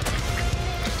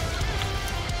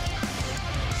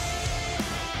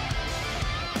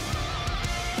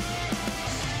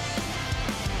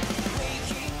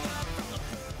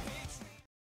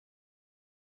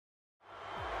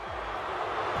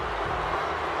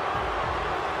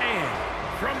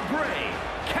 From Bray,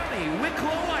 County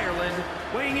Wicklow, Ireland,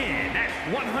 weighing in at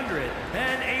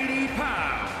 180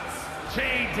 pounds,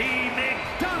 JD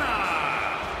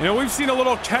McDonagh. You know, we've seen a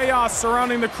little chaos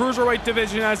surrounding the Cruiserweight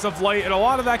division as of late, and a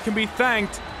lot of that can be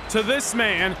thanked to this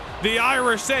man, the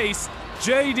Irish Ace,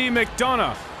 JD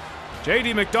McDonagh.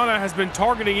 JD McDonagh has been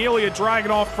targeting Ilja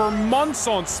Dragunov for months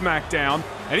on SmackDown,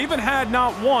 and even had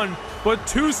not one, but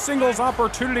two singles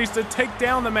opportunities to take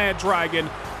down the Mad Dragon.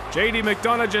 JD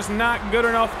McDonagh just not good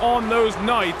enough on those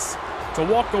nights to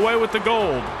walk away with the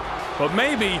gold. But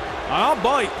maybe, I'll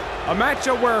bite, a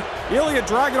matchup where Ilja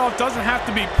Dragunov doesn't have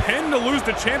to be pinned to lose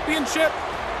the championship?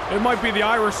 It might be the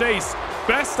Irish Ace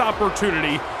best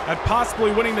opportunity at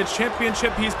possibly winning the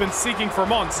championship he's been seeking for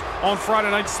months on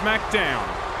Friday Night SmackDown.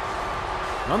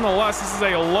 Nonetheless, this is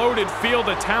a loaded field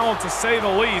of talent to say the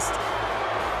least.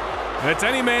 And it's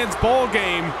any man's ball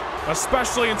game,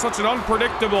 especially in such an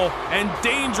unpredictable and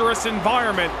dangerous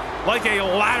environment like a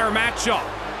ladder matchup.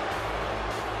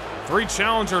 3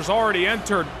 challengers already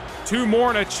entered, 2 more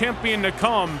and a champion to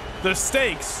come. The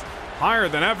stakes higher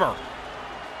than ever.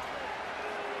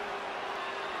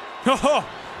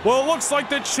 Well, it looks like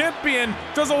the champion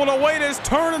doesn't want to wait his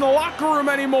turn in the locker room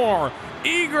anymore.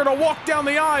 Eager to walk down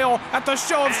the aisle at the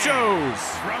show of shows.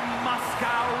 From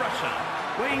Moscow, Russia,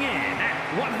 weighing in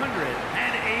at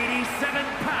 187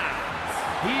 pounds,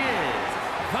 he is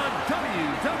the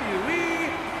WWE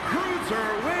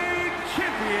Cruiserweight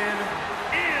Champion,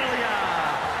 Ilja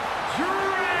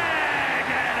Dragunov.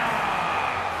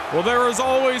 Well, there has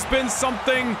always been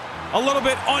something a little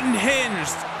bit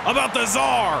unhinged about the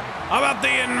Tsar, about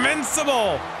the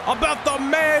Invincible, about the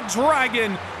Mad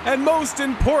Dragon, and most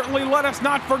importantly, let us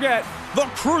not forget, the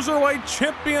Cruiserweight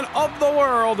Champion of the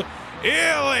world,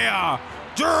 Ilja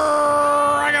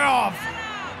Dragunov.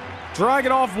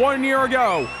 Dragunov 1 year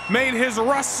ago made his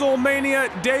WrestleMania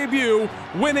debut,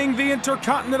 winning the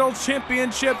Intercontinental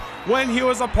Championship when he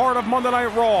was a part of Monday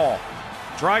Night Raw.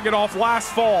 Dragunov last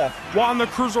fall won the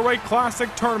Cruiserweight Classic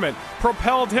tournament,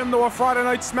 propelled him to a Friday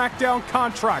Night SmackDown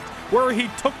contract where he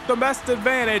took the best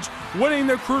advantage, winning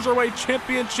the Cruiserweight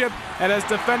Championship, and has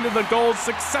defended the gold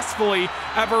successfully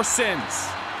ever since.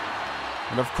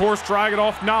 And of course,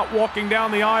 Dragunov not walking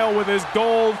down the aisle with his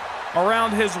gold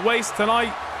around his waist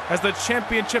tonight, as the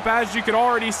championship, as you can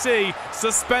already see,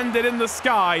 suspended in the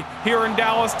sky here in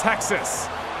Dallas, Texas.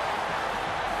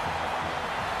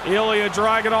 Ilja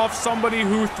Dragunov, somebody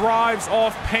who thrives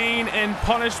off pain and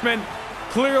punishment.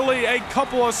 Clearly a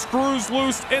couple of screws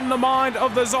loose in the mind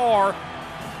of the Tsar.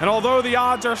 And although the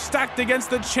odds are stacked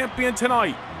against the champion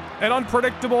tonight, an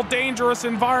unpredictable, dangerous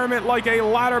environment like a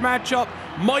ladder matchup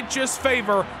might just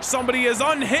favor somebody as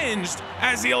unhinged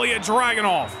as Ilja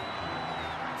Dragunov.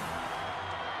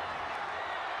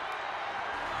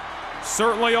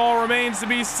 Certainly all remains to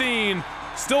be seen.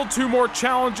 Still 2 more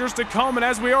challengers to come, and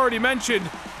as we already mentioned,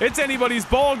 it's anybody's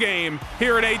ball game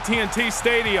here at AT&T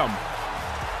Stadium.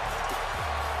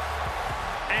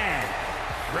 And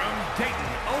from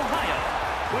Dayton, Ohio,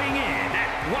 weighing in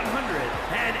at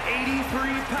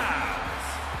 183 pounds,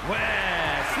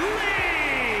 Wes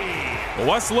Lee. Well,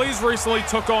 Wes Lee's recently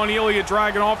took on Ilja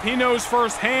Dragunov. He knows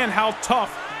firsthand how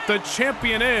tough the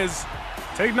champion is.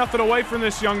 Take nothing away from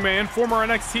this young man. Former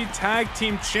NXT Tag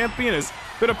Team Champion, has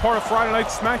been a part of Friday Night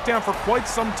SmackDown for quite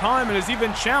some time and has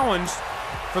even challenged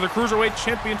for the Cruiserweight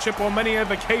Championship on many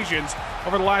of occasions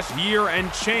over the last year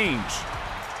and change.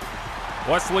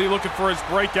 Wes Lee looking for his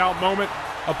breakout moment,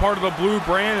 a part of the blue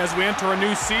brand as we enter a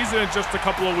new season in just a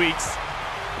couple of weeks.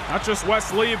 Not just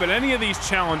Wes Lee, but any of these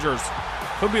challengers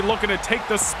could be looking to take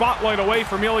the spotlight away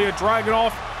from Ilja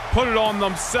Dragunov, put it on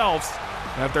themselves.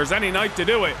 And if there's any night to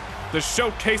do it, the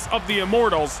showcase of the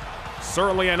Immortals,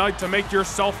 certainly a night to make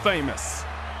yourself famous.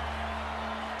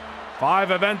 5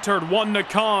 have entered, 1 to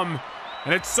come,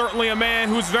 and it's certainly a man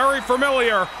who's very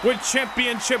familiar with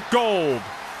championship gold.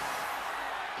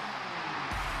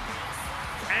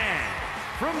 And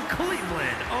from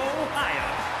Cleveland,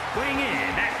 Ohio, Weighing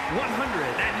in at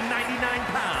 199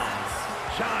 pounds,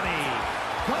 Johnny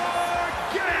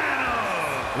Gargano.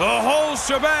 The whole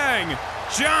shebang.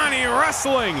 Johnny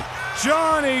Wrestling.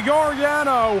 Johnny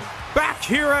Gargano back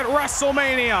here at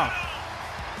WrestleMania.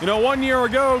 You know, 1 year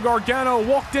ago, Gargano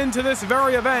walked into this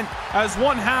very event as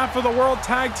one half of the World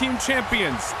Tag Team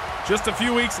Champions. Just a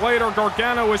few weeks later,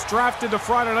 Gargano was drafted to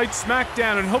Friday Night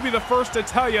SmackDown, and he'll be the first to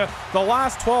tell you the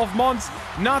last 12 months,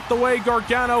 not the way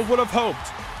Gargano would have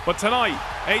hoped. But tonight,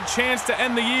 a chance to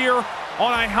end the year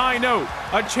on a high note,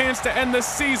 a chance to end the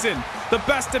season the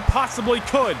best it possibly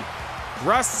could.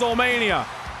 WrestleMania,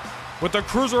 with the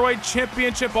Cruiserweight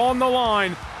Championship on the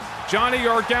line, Johnny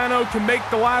Gargano can make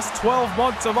the last 12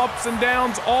 months of ups and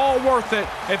downs all worth it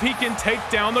if he can take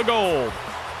down the gold.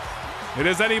 It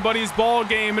is anybody's ball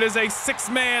game. It is a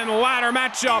six-man ladder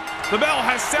matchup. The bell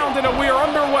has sounded and we are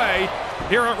underway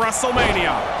here at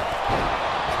WrestleMania.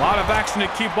 A lot of action to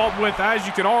keep up with, as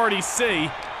you can already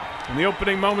see in the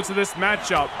opening moments of this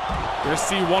matchup. You're going to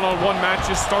see one-on-one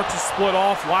matches start to split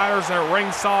off, ladders at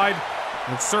ringside,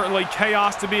 and certainly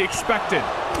chaos to be expected.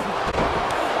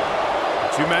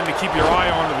 Two men to keep your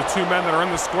eye on are the two men that are in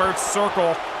the squared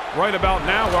circle right about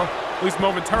now. Well, at least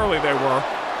momentarily they were.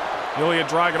 Ilja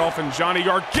Dragunov and Johnny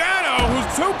Gargano, whose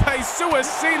tope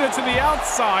suicida to the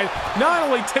outside, not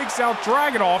only takes out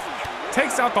Dragunov,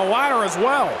 takes out the ladder as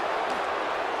well.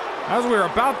 As we were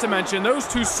about to mention, those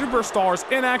two superstars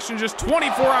in action just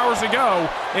 24 hours ago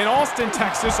in Austin,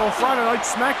 Texas on Friday Night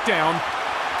SmackDown.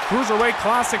 Cruiserweight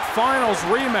Classic Finals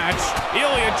rematch.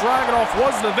 Ilja Dragunov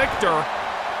was the victor.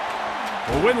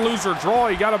 Well, win, lose, or draw,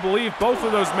 you gotta believe both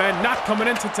of those men not coming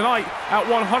into tonight at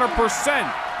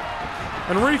 100%.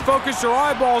 And refocus your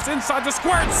eyeballs inside the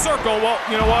squared circle. Well,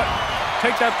 you know what?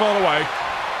 Take that thought away.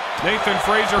 Nathan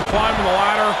Frazier climbing the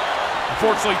ladder.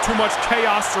 Unfortunately, too much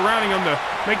chaos surrounding him to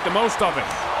make the most of it.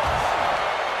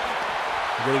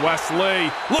 Good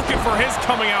Wesley looking for his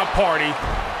coming out party.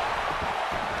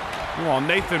 Well,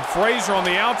 Nathan Frazier on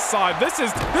the outside. This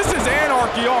is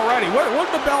anarchy already. What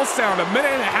did the bell sound? A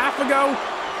minute and a half ago?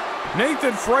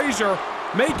 Nathan Frazier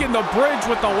making the bridge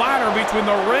with the ladder between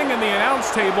the ring and the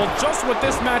announce table, just what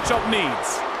this matchup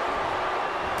needs.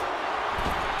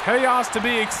 Chaos to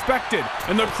be expected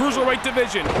in the Cruiserweight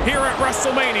division here at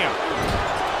WrestleMania.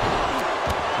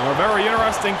 And a very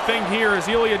interesting thing here is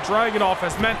Ilja Dragunov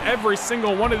has met every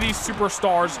single one of these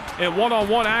superstars in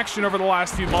one-on-one action over the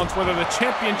last few months, whether the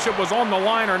championship was on the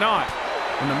line or not.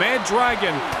 And the Mad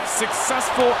Dragon,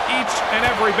 successful each and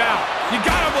every bout. You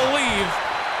gotta believe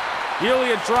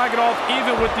Ilja Dragunov,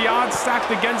 even with the odds stacked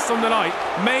against him tonight,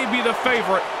 may be the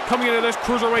favorite coming into this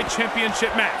Cruiserweight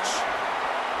Championship match.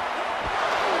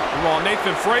 Well,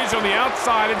 Nathan Frazier on the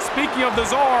outside, and speaking of the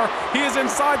Czar, he is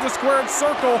inside the squared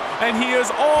circle, and he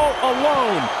is all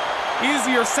alone.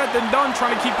 Easier said than done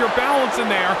trying to keep your balance in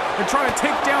there and trying to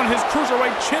take down his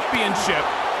Cruiserweight Championship.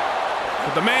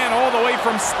 But the man all the way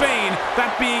from Spain,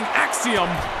 that being Axiom,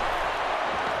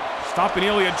 stopping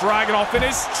Ilja Dragunov in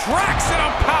his tracks and a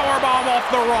powerbomb off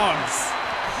the rungs.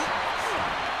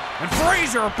 And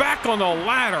Frazier back on the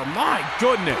ladder, my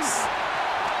goodness.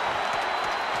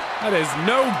 That is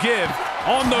no give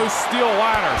on those steel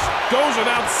ladders. Goes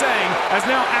without saying, as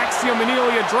now Axiom and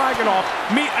Ilja Dragunov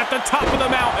meet at the top of the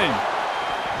mountain.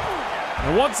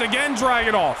 And once again,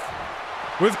 Dragunov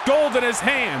with gold in his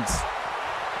hands.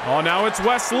 Oh, now it's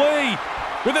Wesley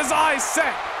with his eyes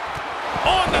set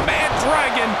on the Mad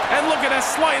Dragon, and look at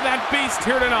us slay that beast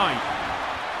here tonight.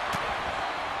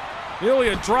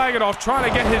 Ilja Dragunov trying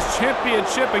to get his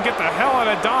championship and get the hell out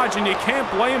of Dodge, and you can't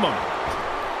blame him.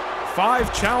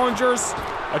 5 challengers,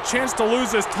 a chance to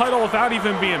lose his title without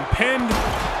even being pinned.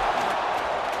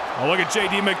 Oh, look at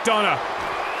JD McDonagh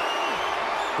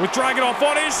with Dragunov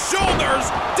on his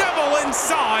shoulders, devil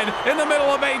inside in the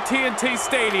middle of AT&T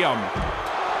Stadium.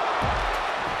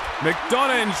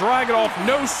 McDonagh and Dragunov,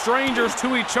 no strangers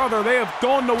to each other. They have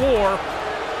gone to war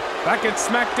back at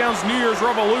SmackDown's New Year's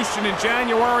Revolution in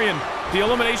January and the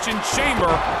Elimination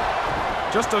Chamber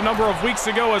just a number of weeks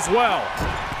ago as well.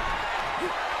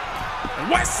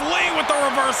 Wesley with the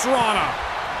reverse Rana.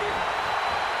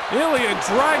 Ilja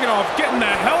Dragunov getting the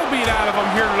hell beat out of him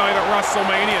here tonight at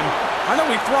WrestleMania. And I know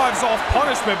he thrives off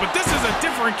punishment, but this is a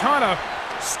different kind of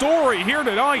story here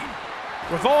tonight.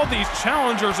 With all these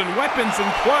challengers and weapons in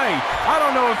play, I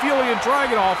don't know if Ilja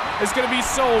Dragunov is going to be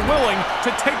so willing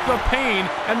to take the pain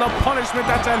and the punishment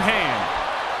that's at hand.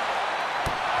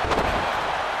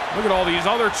 Look at all these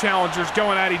other challengers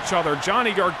going at each other.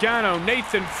 Johnny Gargano,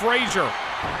 Nathan Frazier,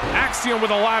 Axiom with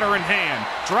a ladder in hand.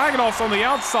 Dragunov's on the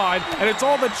outside, and it's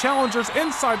all the challengers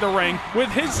inside the ring with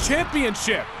his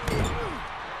championship.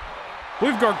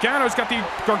 believe Gargano's got the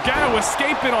Gargano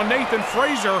escaping on Nathan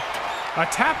Frazier. A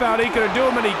tap out ain't gonna do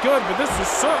him any good, but this is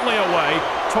certainly a way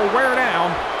to wear down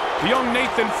the young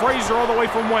Nathan Frazier all the way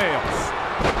from Wales.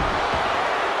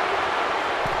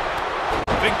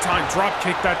 Big time drop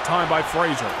kick that time by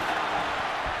Frazier.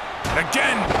 And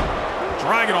again,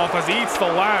 Dragunov as he eats the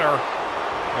ladder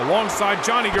alongside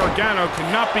Johnny Gargano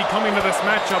cannot be coming to this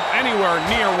matchup anywhere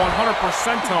near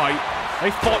 100% tonight. They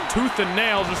fought tooth and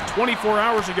nail just 24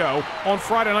 hours ago on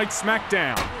Friday Night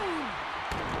SmackDown.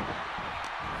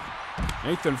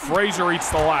 Nathan Frazier eats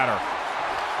the ladder.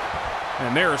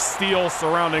 And there's steel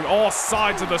surrounding all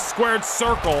sides of the squared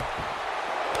circle.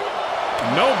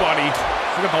 Nobody.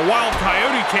 Look at the Wild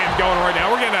Coyote cam going right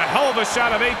now. We're getting a hell of a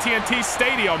shot of AT&T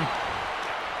Stadium.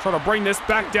 Trying to bring this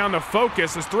back down to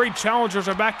focus as three challengers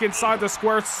are back inside the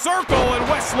square circle, and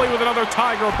Wesley with another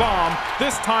Tiger Bomb,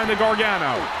 this time to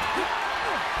Gargano.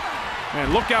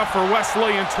 And look out for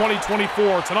Wesley in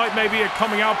 2024. Tonight may be a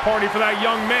coming out party for that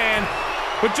young man.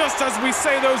 But just as we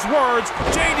say those words,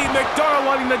 JD McDonagh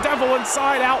letting the devil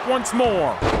inside out once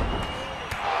more.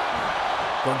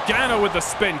 Gargano with the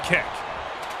spin kick.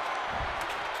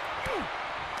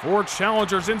 Four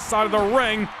challengers inside of the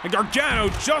ring, and Gargano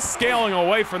just scaling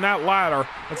away from that ladder.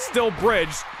 It's still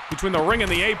bridged between the ring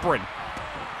and the apron.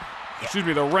 Excuse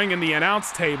me, the ring and the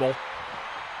announce table.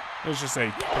 It's just a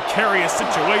precarious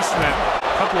situation that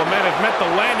a couple of men have met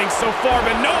the landing so far,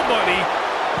 but nobody,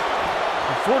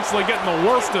 unfortunately, getting the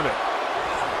worst of it.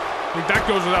 I think that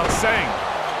goes without saying.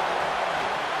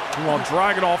 Meanwhile,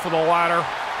 Dragunov for the ladder.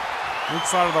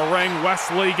 Inside of the ring,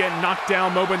 Wesley getting knocked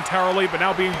down momentarily, but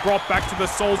now being brought back to the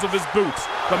soles of his boots.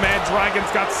 The Mad Dragon's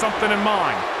got something in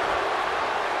mind.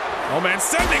 Oh man,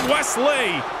 sending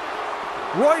Wesley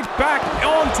right back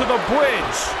onto the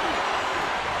bridge.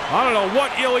 I don't know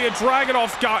what Ilja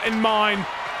Dragunov's got in mind.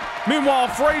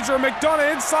 Meanwhile, Frazier and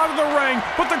McDonagh inside of the ring,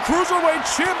 but the Cruiserweight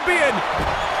Champion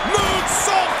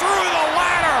moonsault through the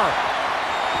ladder.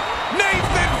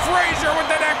 Nathan Frazier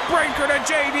with the neck breaker to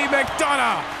JD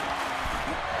McDonagh.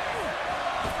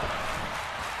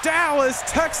 Dallas,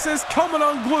 Texas coming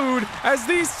unglued as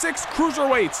these six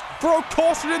cruiserweights throw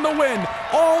caution in the wind,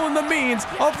 all in the means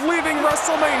of leaving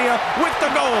WrestleMania with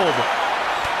the gold.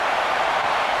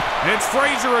 And it's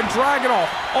Frazier and Dragunov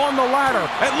on the ladder,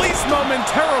 at least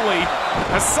momentarily,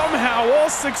 as somehow all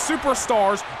six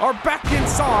superstars are back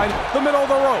inside the middle of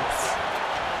the ropes.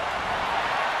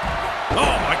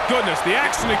 Oh my goodness, the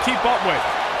action to keep up with.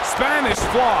 Spanish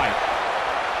Fly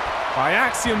by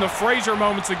Axiom to Frazier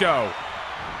moments ago.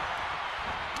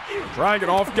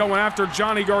 Dragunov going after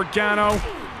Johnny Gargano.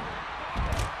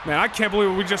 Man, I can't believe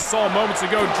what we just saw moments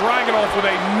ago. Dragunov with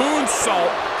a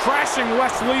moonsault, crashing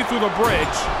Wesley through the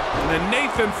bridge. And then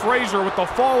Nathan Frazier with the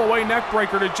fall-away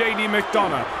neckbreaker to JD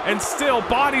McDonagh. And still,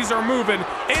 bodies are moving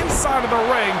inside of the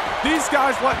ring. These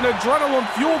guys letting adrenaline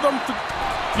fuel them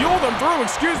through,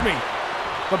 excuse me.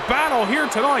 The battle here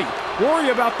tonight. Worry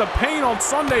about the pain on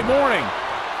Sunday morning.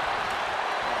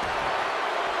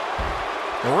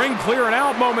 The ring clearing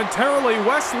out momentarily.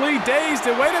 Wesley dazed,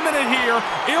 and wait a minute here.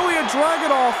 Ilja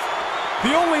Dragunov,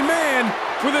 the only man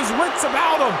with his wits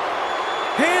about him.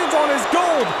 Hands on his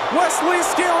gold. Wesley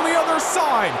scale on the other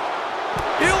side.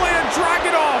 Ilja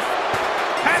Dragunov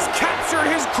has captured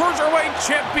his Cruiserweight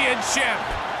Championship.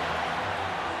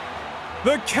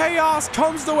 The chaos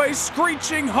comes to a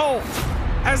screeching halt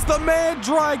as the Mad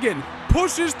Dragon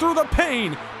pushes through the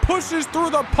pain, pushes through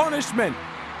the punishment,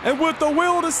 and with the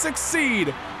will to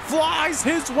succeed, flies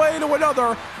his way to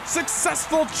another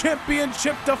successful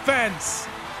championship defense.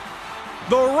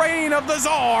 The reign of the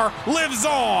Tsar lives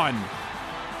on.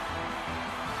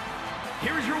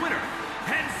 Here is your winner,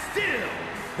 and still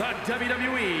the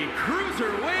WWE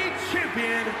Cruiserweight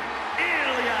Champion,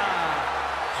 Ilja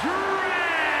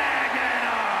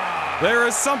Dragunov. There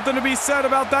is something to be said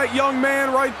about that young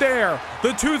man right there.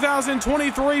 The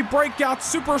 2023 Breakout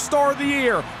Superstar of the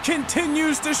Year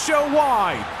continues to show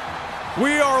why.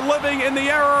 We are living in the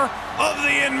era of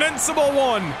the Invincible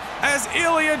One as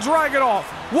Ilja Dragunov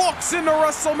walks into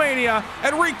WrestleMania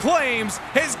and reclaims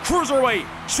his Cruiserweight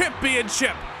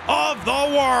Championship of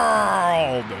the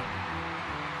world.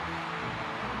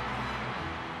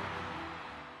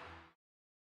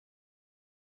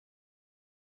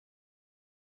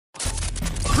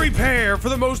 Prepare for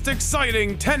the most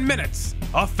exciting 10 minutes,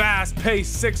 a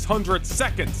fast-paced 600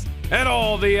 seconds, and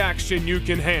all the action you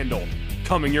can handle.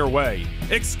 Coming your way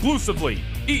exclusively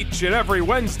each and every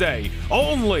Wednesday,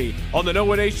 only on the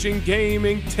Noah Nation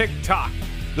Gaming TikTok.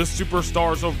 The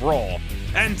superstars of Raw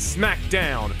and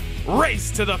SmackDown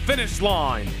race to the finish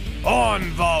line on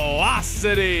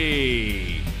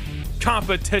velocity.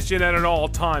 Competition at an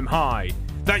all-time high.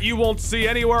 that you won't see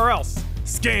anywhere else.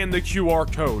 Scan the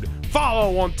QR code,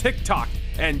 follow on TikTok,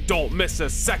 and don't miss a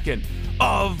second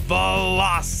of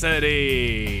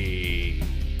velocity.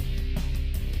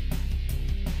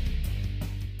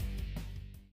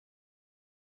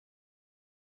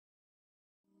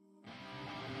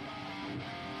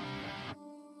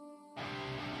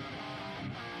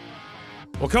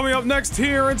 Well, coming up next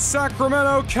here in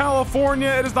Sacramento, California,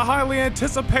 it is the highly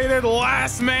anticipated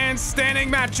last man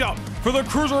standing matchup for the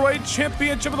Cruiserweight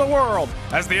Championship of the World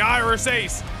as the Irish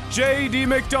Ace, J.D.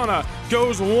 McDonagh,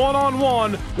 goes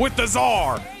one-on-one with the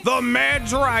Tsar, the Mad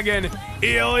Dragon,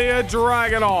 Ilja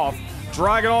Dragunov.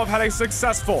 Dragunov had a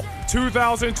successful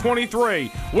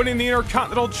 2023, winning the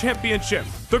Intercontinental Championship,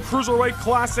 the Cruiserweight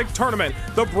Classic Tournament,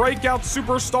 the Breakout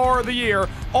Superstar of the Year,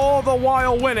 all the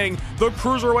while winning the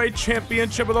Cruiserweight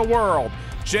Championship of the World.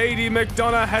 J.D.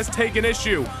 McDonagh has taken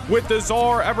issue with the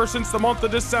Tsar ever since the month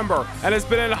of December and has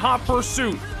been in hot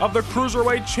pursuit of the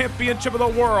Cruiserweight Championship of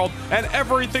the World and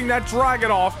everything that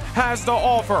Dragunov has to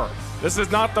offer. This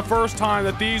is not the first time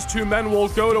that these two men will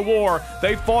go to war.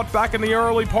 They fought back in the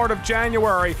early part of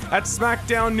January at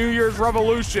SmackDown New Year's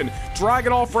Revolution.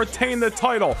 Dragunov retained the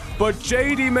title, but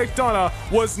J.D. McDonagh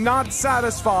was not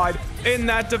satisfied in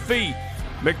that defeat.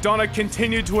 McDonagh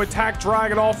continued to attack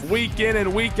Dragunov week in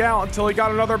and week out until he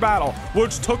got another battle,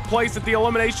 which took place at the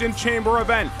Elimination Chamber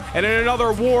event, and in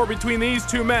another war between these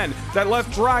two men that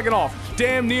left Dragunov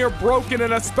damn near broken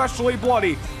and especially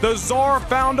bloody, the Tsar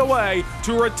found a way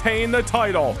to retain the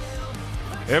title.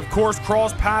 They of course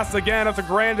crossed paths again at the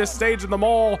grandest stage in the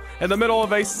mall in the middle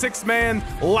of a six-man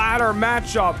ladder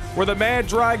matchup where the Mad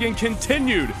Dragon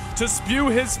continued to spew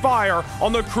his fire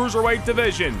on the Cruiserweight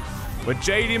division. But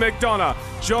J.D. McDonagh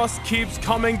just keeps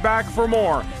coming back for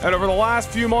more. And over the last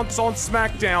few months on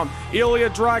SmackDown,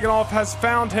 Ilja Dragunov has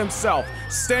found himself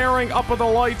staring up at the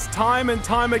lights time and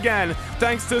time again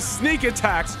thanks to sneak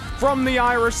attacks from the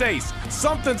Irish Ace.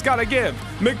 Something's got to give.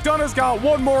 McDonagh's got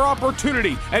one more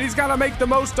opportunity, and he's got to make the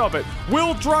most of it.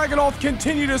 Will Dragunov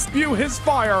continue to spew his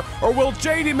fire, or will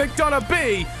J.D. McDonagh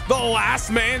be the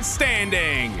last man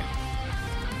standing?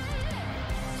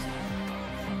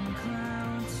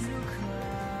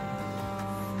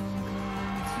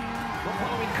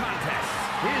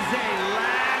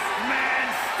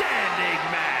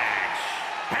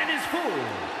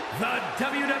 The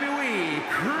WWE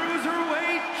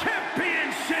Cruiserweight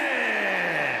Championship!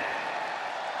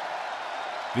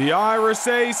 The Irish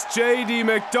Ace, J.D.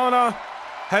 McDonagh,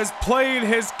 has played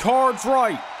his cards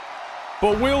right.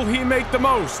 But will he make the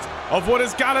most of what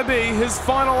has got to be his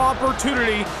final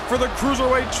opportunity for the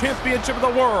Cruiserweight Championship of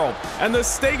the World? And the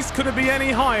stakes couldn't be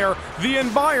any higher. The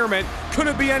environment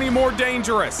couldn't be any more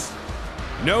dangerous.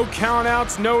 No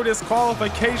countouts, no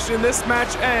disqualification. This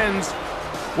match ends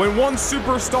when one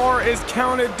superstar is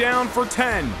counted down for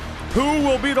 10. Who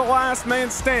will be the last man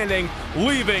standing,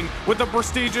 leaving with the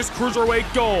prestigious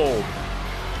Cruiserweight Gold?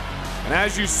 And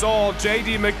as you saw,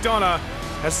 J.D. McDonagh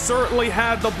has certainly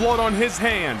had the blood on his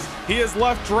hands. He has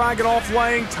left Dragunov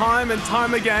laying time and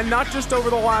time again, not just over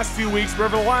the last few weeks, but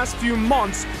over the last few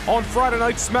months on Friday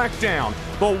Night SmackDown.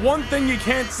 But one thing you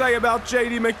can't say about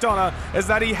J.D. McDonagh is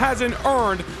that he hasn't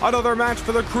earned another match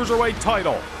for the Cruiserweight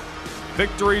title.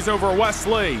 Victories over Wes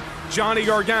Lee, Johnny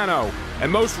Gargano,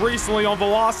 and most recently on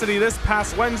Velocity this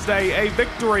past Wednesday, a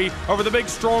victory over the big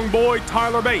strong boy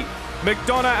Tyler Bate.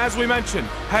 McDonagh, as we mentioned,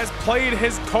 has played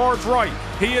his cards right.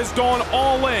 He has gone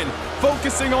all in,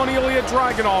 focusing on Ilja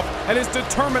Dragunov, and his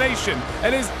determination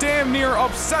and his damn near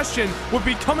obsession with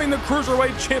becoming the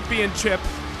Cruiserweight Championship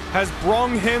has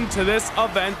brung him to this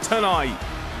event tonight.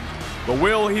 But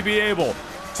will he be able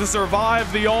to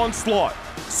survive the onslaught?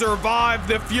 Survive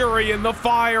the fury and the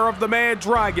fire of the Mad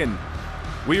Dragon?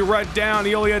 We read down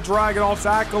Ilja Dragunov's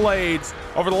accolades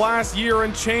over the last year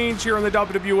and change here in the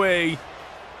WWE.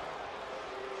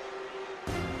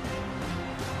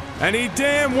 And he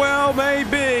damn well may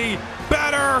be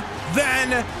better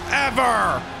than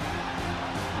ever.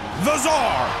 The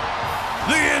Tsar,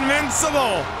 the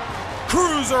invincible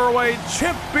Cruiserweight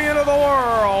Champion of the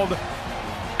World,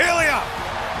 Ilja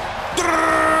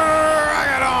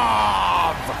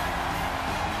Dragunov.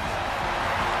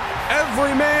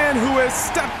 Every man who has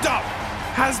stepped up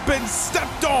has been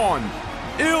stepped on.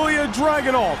 Ilja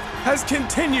Dragunov has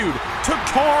continued to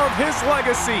carve his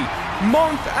legacy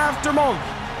month after month,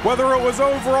 whether it was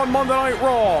over on Monday Night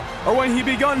Raw or when he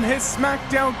begun his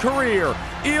SmackDown career.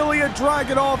 Ilja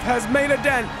Dragunov has made a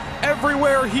dent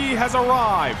everywhere he has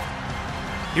arrived.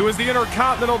 He was the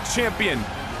Intercontinental Champion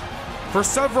for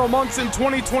several months in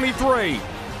 2023,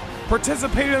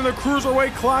 participated in the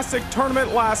Cruiserweight Classic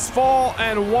tournament last fall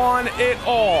and won it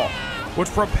all, which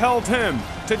propelled him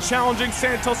to challenging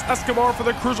Santos Escobar for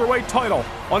the Cruiserweight title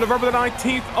on November the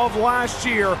 19th of last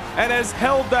year and has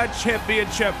held that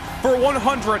championship for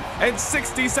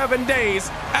 167 days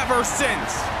ever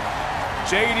since.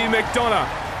 JD McDonagh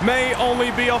may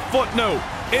only be a footnote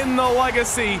in the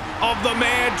legacy of the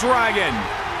Mad Dragon.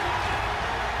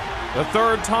 The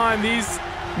third time these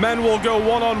men will go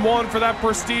one-on-one for that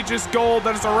prestigious gold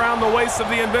that is around the waist of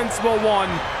the Invincible One.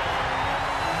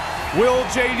 Will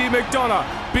JD McDonagh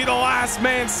be the last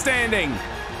man standing?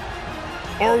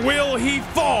 Or will he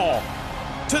fall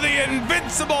to the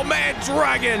Invincible Mad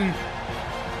Dragon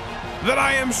that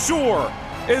I am sure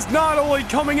is not only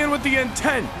coming in with the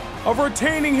intent of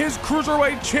retaining his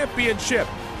Cruiserweight Championship,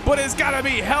 but is gotta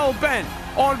be hell-bent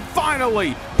on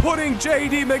finally putting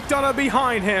JD McDonagh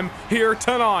behind him here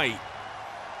tonight.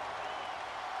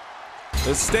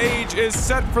 The stage is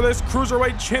set for this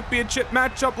Cruiserweight Championship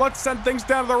matchup. Let's send things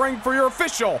down to the ring for your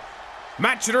official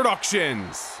match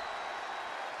introductions.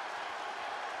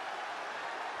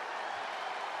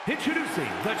 Introducing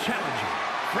the challenger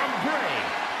from Bray,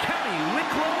 County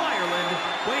Wicklow, Ireland,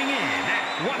 weighing in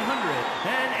at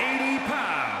 180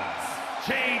 pounds,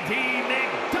 JD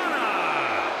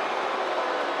McDonagh.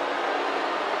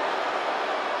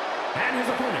 And his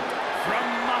opponent from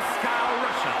Moscow,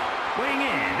 Russia, weighing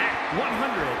in at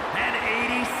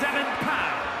 187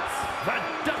 pounds, the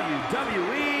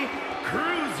WWE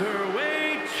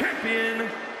Cruiserweight Champion,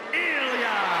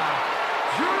 Ilja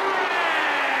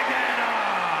Dragunov.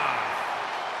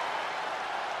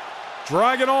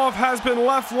 Dragunov has been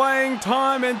left laying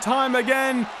time and time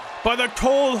again by the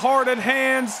cold-hearted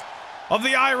hands of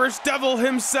the Irish Devil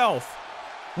himself.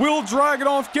 Will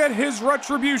Dragunov get his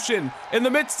retribution in the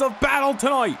midst of battle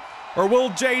tonight? Or will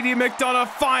JD McDonagh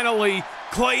finally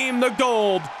claim the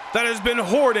gold that has been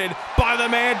hoarded by the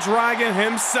Mad Dragon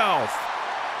himself?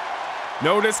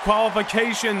 No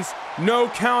disqualifications, no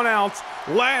countouts.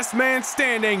 Last man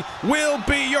standing will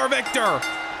be your victor.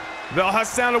 Bell has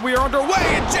sounded, we are underway,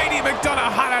 and JD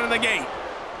McDonagh hot out of the gate.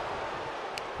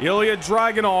 Ilja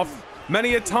Dragunov,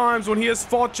 many a times when he has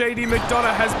fought JD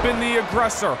McDonagh, has been the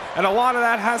aggressor, and a lot of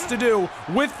that has to do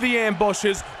with the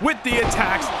ambushes, with the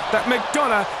attacks that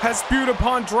McDonagh has spewed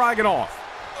upon Dragunov.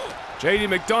 JD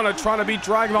McDonagh trying to beat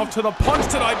Dragunov to the punch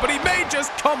tonight, but he may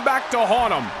just come back to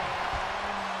haunt him.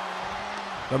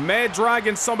 The Mad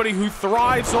Dragon, somebody who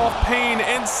thrives off pain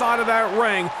inside of that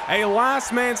ring. A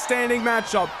last man standing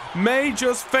matchup may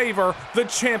just favor the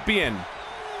champion.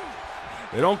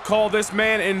 They don't call this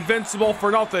man invincible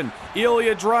for nothing.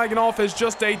 Ilja Dragunov is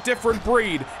just a different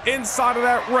breed inside of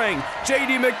that ring.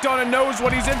 JD McDonagh knows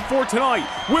what he's in for tonight.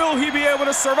 Will he be able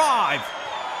to survive?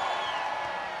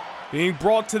 Being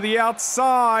brought to the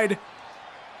outside.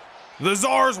 The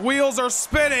Tsar's wheels are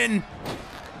spinning.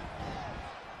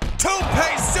 Tope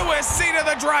Suicida,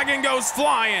 the Dragon goes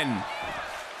flying.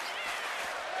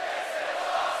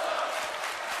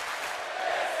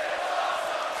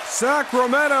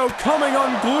 Sacramento coming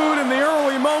unglued in the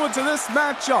early moments of this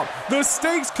matchup. The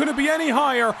stakes couldn't be any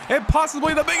higher, and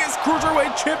possibly the biggest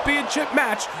Cruiserweight Championship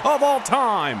match of all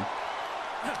time.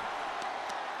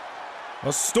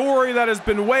 A story that has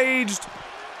been waged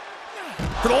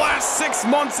for the last 6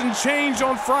 months and change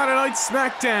on Friday Night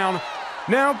SmackDown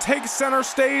now takes center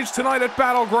stage tonight at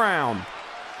Battleground.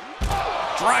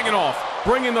 Dragunov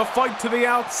bringing the fight to the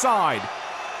outside.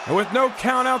 And with no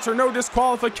countouts or no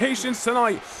disqualifications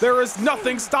tonight, there is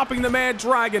nothing stopping the Mad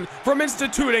Dragon from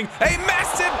instituting a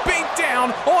massive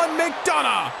beatdown on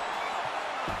McDonagh.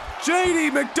 JD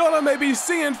McDonagh may be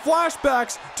seeing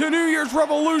flashbacks to New Year's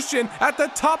Revolution at the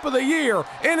top of the year,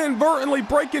 inadvertently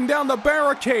breaking down the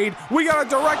barricade. We got a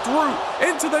direct route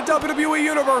into the WWE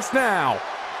Universe now.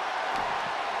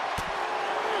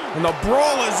 And the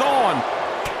brawl is on.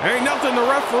 There ain't nothing the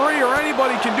referee or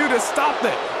anybody can do to stop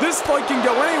it. This fight can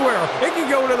go anywhere. It can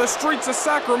go to the streets of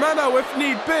Sacramento if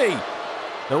need be.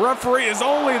 The referee is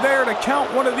only there to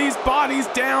count one of these bodies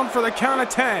down for the count of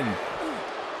 10.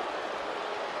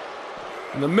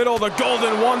 In the middle of the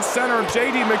Golden One Center,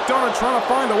 JD McDonagh trying to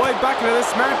find a way back into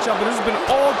this matchup, and this has been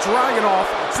all Dragunov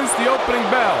since the opening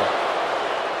bell.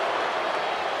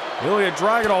 Ilja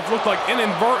Dragunov looked like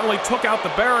inadvertently took out the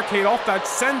barricade off that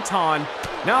senton.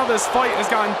 Now this fight has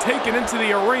gotten taken into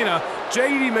the arena.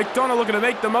 JD McDonagh looking to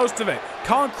make the most of it.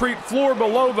 Concrete floor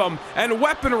below them and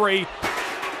weaponry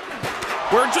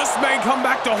where it just may come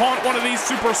back to haunt one of these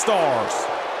superstars.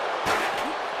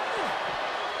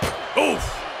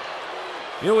 Oof.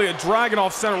 Ilja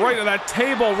Dragunov sent right to that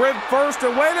table, rib first,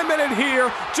 and wait a minute here.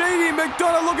 JD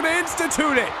McDonagh looking to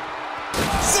institute it.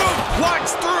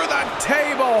 Suplex through the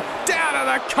table, down to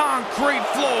the concrete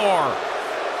floor.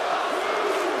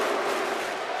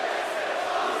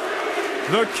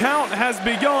 The count has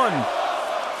begun.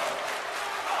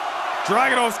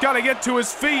 Dragunov's got to get to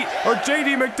his feet, or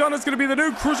JD McDonagh's going to be the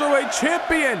new Cruiserweight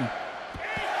Champion.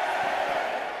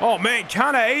 Oh man,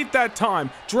 kind of ate that time.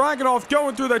 Dragunov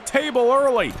going through the table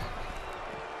early.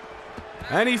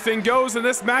 Anything goes in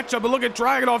this matchup, but look at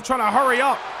Dragunov trying to hurry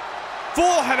up.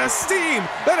 Full head of steam.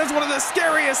 That is one of the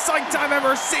scariest sights I've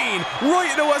ever seen. Right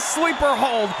into a sleeper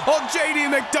hold on JD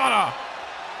McDonagh.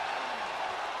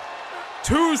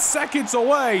 2 seconds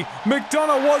away,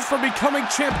 McDonagh was from becoming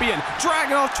champion.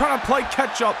 Dragunov trying to play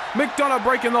catch up. McDonagh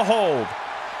breaking the hold.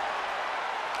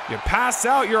 You pass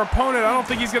out your opponent, I don't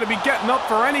think he's going to be getting up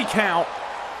for any count.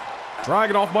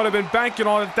 Dragunov might have been banking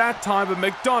on it that time, but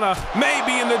McDonagh may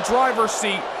be in the driver's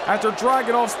seat after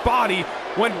Dragunov's body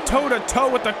went toe-to-toe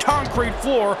with the concrete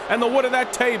floor and the wood of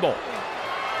that table.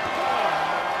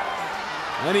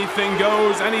 Anything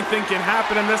goes, anything can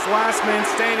happen in this last man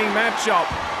standing matchup.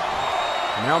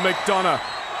 Now McDonagh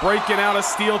breaking out a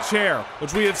steel chair,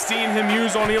 which we have seen him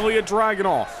use on Ilja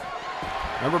Dragunov.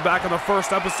 Remember back in the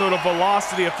first episode of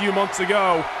Velocity a few months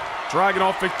ago,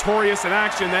 Dragunov victorious in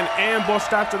action, then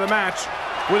ambushed after the match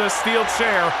with a steel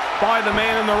chair by the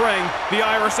man in the ring, the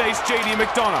Irish Ace JD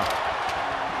McDonagh.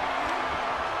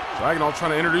 Dragunov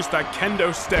trying to introduce that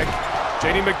kendo stick.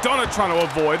 JD McDonagh trying to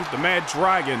avoid the Mad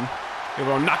Dragon.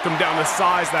 Able to knock him down to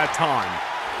size that time.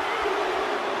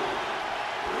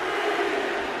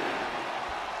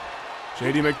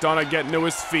 JD McDonagh getting to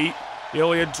his feet.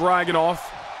 Ilja Dragunov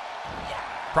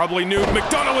probably knew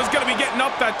McDonagh was going to be getting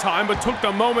up that time, but took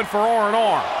the moment for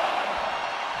R&R.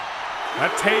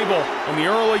 That table in the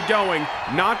early going,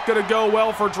 not going to go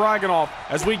well for Dragunov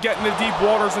as we get into deep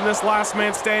waters in this last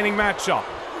man standing matchup.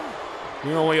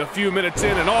 We're only a few minutes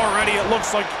in, and already it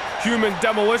looks like human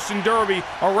demolition derby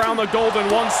around the Golden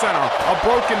One Center. A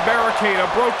broken barricade,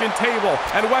 a broken table,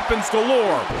 and weapons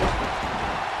galore.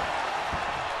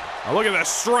 Now look at the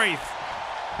strength.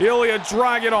 Ilja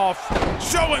Dragunov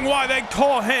showing why they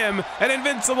call him an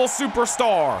invincible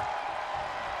superstar.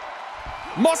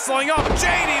 Muscling up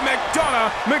JD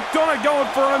McDonagh. McDonagh going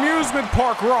for an amusement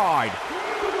park ride.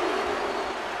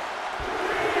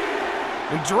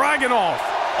 And Dragunov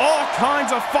all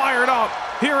kinds of fired up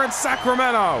here in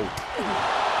Sacramento.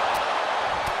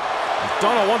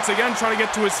 McDonagh once again trying to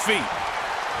get to his feet.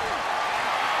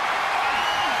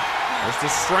 There's the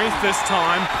strength this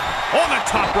time. On the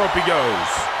top rope he goes.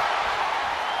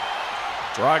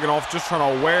 Dragunov just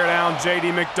trying to wear down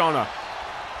JD McDonagh.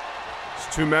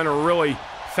 These two men are really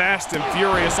fast and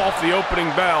furious off the opening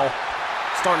bell.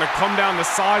 Starting to come down to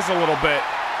size a little bit.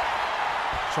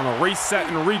 Trying to reset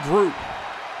and regroup.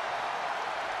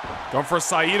 Going for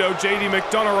Saito. JD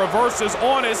McDonagh reverses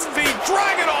on his feet.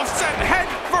 Dragunov set head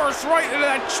first right into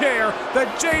that chair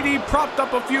that JD propped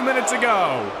up a few minutes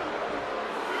ago.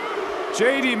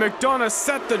 JD McDonagh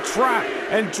set the trap,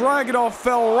 and Dragunov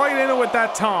fell right into it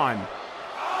that time.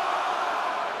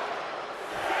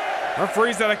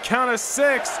 Referee's at a count of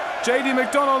 6. JD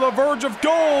McDonagh on the verge of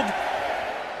gold.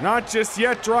 Not just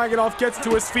yet. Dragunov gets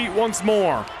to his feet once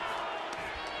more.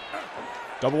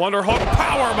 Double underhook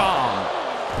powerbomb.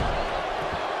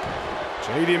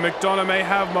 JD McDonagh may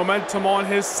have momentum on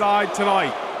his side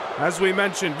tonight. As we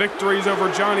mentioned, victories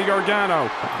over Johnny Gargano,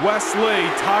 Wes Lee,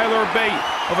 Tyler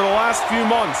Bate over the last few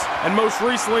months, and most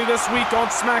recently this week on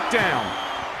SmackDown.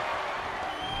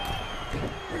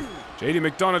 JD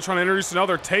McDonagh trying to introduce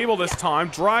another table this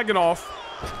time. Dragunov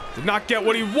did not get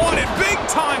what he wanted. Big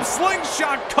time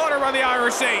slingshot cutter by the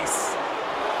Irish Ace.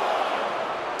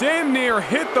 Damn near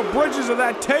hit the bridges of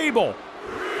that table.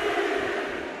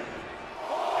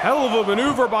 Hell of a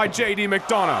maneuver by JD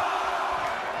McDonagh.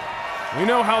 We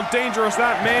know how dangerous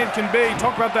that man can be.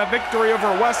 Talk about that victory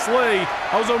over Wes Lee.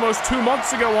 That was almost 2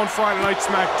 months ago on Friday Night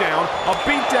SmackDown. A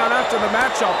beatdown after the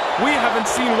matchup. We haven't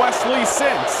seen Wes Lee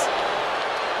since.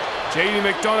 JD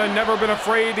McDonagh never been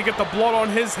afraid to get the blood on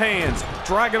his hands.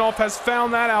 Dragunov has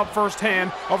found that out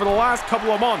firsthand over the last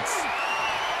couple of months.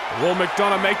 Will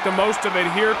McDonagh make the most of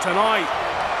it here tonight?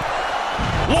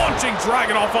 Launching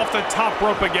Dragunov off the top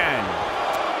rope again.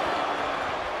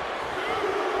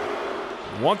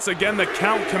 Once again, the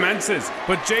count commences,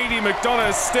 but JD McDonagh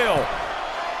is still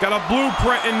got a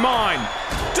blueprint in mind.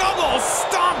 Double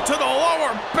stomp to the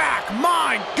lower back.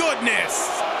 My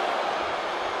goodness.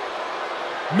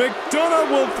 McDonagh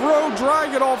will throw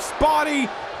Dragunov's body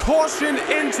caution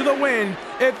into the wind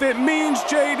if it means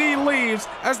JD leaves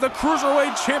as the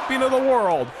Cruiserweight Champion of the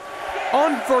world.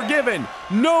 Unforgiven,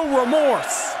 no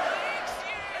remorse.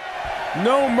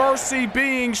 No mercy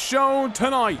being shown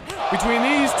tonight between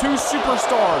these two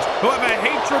superstars who have a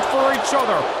hatred for each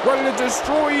other, ready to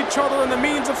destroy each other in the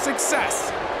means of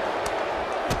success.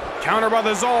 Counter by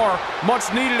the Czar,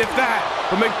 much needed if that,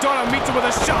 but McDonagh meets him with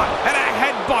a shot and a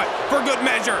headbutt for good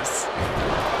measures.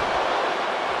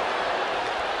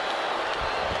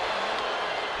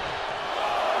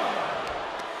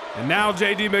 And now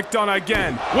JD McDonagh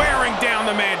again, wearing down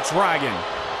the Mad Dragon.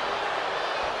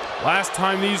 Last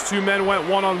time these two men went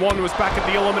one-on-one was back at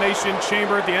the Elimination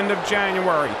Chamber at the end of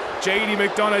January. JD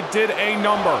McDonagh did a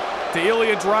number to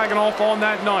Ilja Dragunov on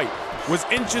that night. Was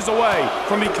inches away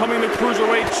from becoming the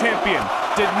Cruiserweight Champion.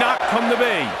 Did not come to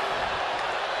be.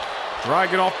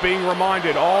 Dragunov being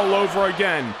reminded all over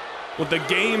again what the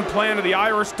game plan of the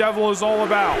Irish Devil is all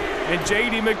about. And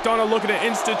JD McDonagh looking to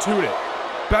institute it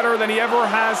better than he ever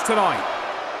has tonight.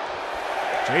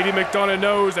 JD McDonagh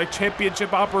knows that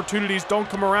championship opportunities don't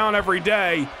come around every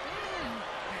day.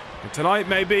 And tonight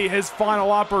may be his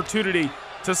final opportunity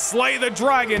to slay the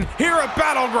dragon here at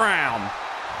Battleground.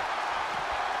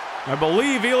 I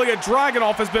believe Ilja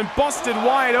Dragunov has been busted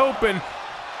wide open,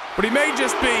 but he may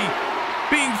just be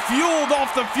being fueled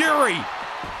off the fury.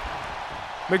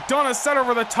 McDonagh set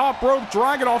over the top rope.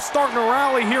 Dragunov starting to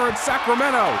rally here in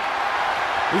Sacramento.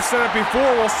 We've said it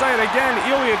before, we'll say it again.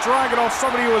 Ilja Dragunov,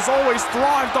 somebody who has always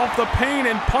thrived off the pain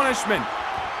and punishment.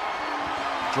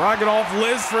 Dragunov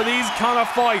lives for these kind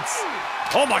of fights.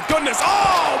 Oh my goodness,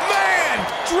 oh man!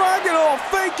 Dragunov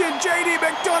faking JD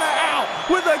McDonagh out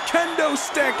with a kendo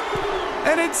stick,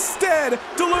 and instead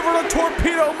delivered a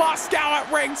torpedo Moscow at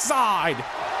ringside.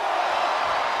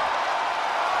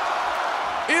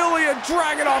 Ilja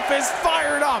Dragunov is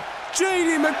fired up.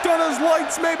 JD McDonagh's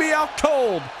lights may be out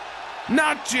cold.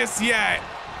 Not just yet.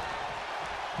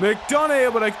 McDonagh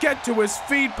able to get to his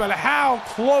feet, but how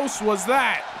close was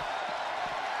that?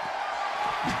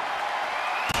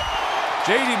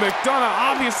 JD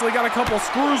McDonagh obviously got a couple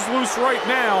screws loose right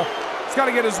now. He's got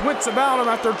to get his wits about him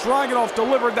after Dragunov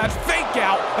delivered that fake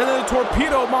out and then the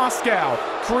torpedo Moscow.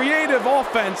 Creative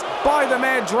offense by the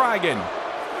Mad Dragon.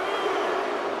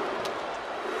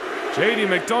 JD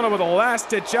McDonagh with a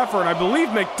last-ditch effort, and I believe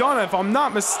McDonagh, if I'm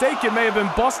not mistaken, may have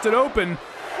been busted open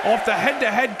off the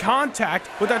head-to-head contact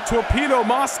with that torpedo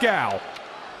Moscow.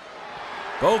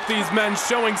 Both these men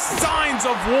showing signs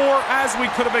of war as we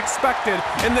could have expected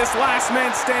in this last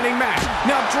man standing match.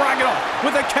 Now Dragunov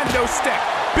with a kendo stick,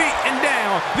 beating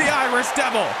down the Irish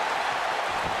Devil.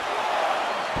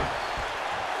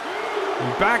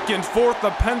 And back and forth,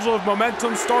 the pendulum of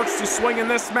momentum starts to swing in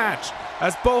this match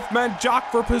as both men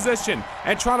jock for position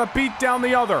and try to beat down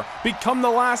the other, become the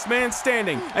last man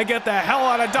standing, and get the hell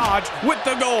out of Dodge with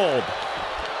the gold.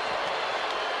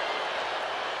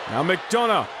 Now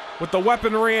McDonagh with the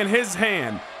weaponry in his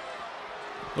hand.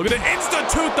 Look at it,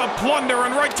 institute the plunder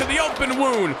and right to the open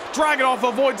wound. Dragunov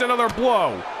avoids another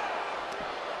blow.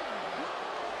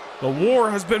 The war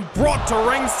has been brought to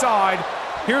ringside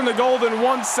here in the Golden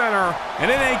One Center, and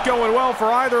it ain't going well for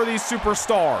either of these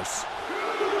superstars.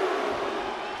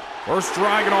 First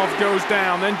Dragunov goes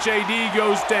down, then JD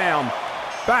goes down.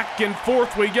 Back and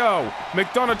forth we go.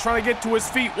 McDonagh trying to get to his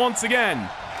feet once again.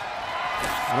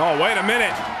 Oh, wait a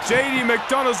minute. JD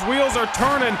McDonagh's wheels are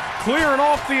turning, clearing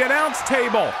off the announce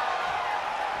table.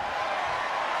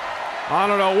 I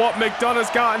don't know what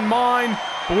McDonagh's got in mind,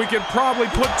 but we could probably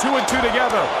put two and two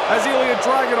together as Ilja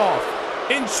Dragunov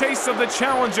in chase of the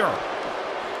challenger.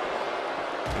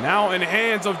 Now in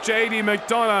hands of JD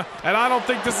McDonagh, and I don't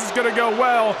think this is going to go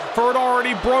well for an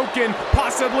already broken,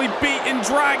 possibly beaten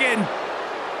Dragon.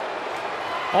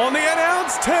 On the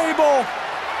announce table.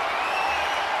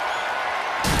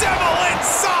 Devil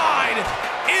inside!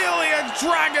 Ilja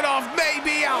Dragunov may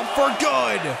be out for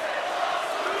good.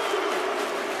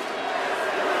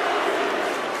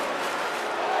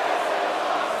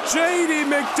 JD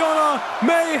McDonagh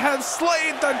may have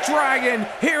slayed the dragon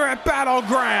here at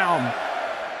Battleground.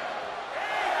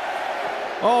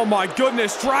 Oh my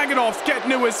goodness, Dragunov's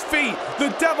getting to his feet. The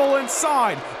Devil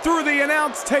inside through the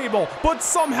announce table, but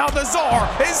somehow the Tsar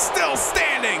is still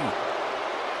standing.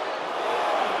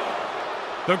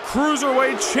 The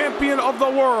Cruiserweight Champion of the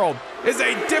world is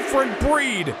a different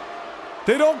breed.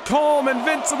 They don't call him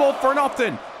invincible for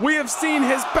nothing. We have seen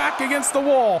his back against the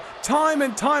wall time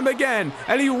and time again,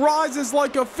 and he rises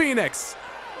like a phoenix.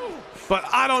 But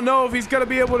I don't know if he's going to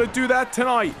be able to do that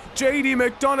tonight. JD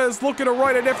McDonagh is looking to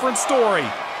write a different story.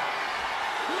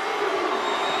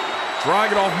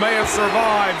 Dragunov may have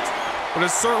survived, but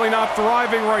is certainly not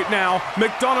thriving right now.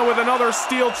 McDonagh with another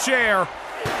steel chair,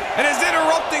 and is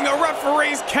interrupting the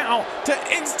referee's count to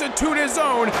institute his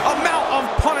own amount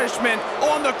of punishment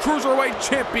on the Cruiserweight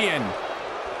Champion.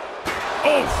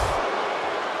 Oof.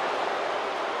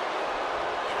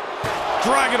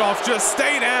 Dragunov, just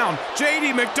stay down.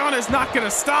 JD McDonagh's not going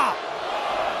to stop.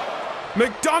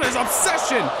 McDonagh's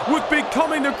obsession with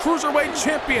becoming the Cruiserweight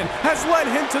Champion has led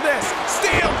him to this.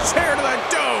 Steel chair to the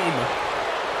dome.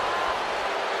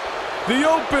 The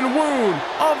open wound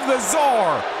of the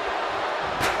Tsar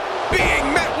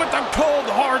being met with the cold,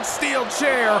 hard steel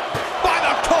chair by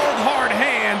the cold, hard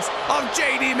hands of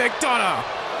JD McDonagh.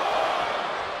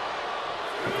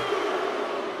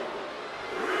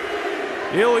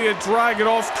 Ilja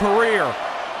Dragunov's career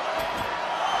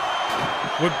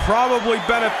would probably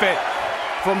benefit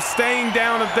from staying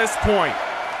down at this point.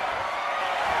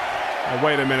 Oh,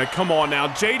 wait a minute, come on now.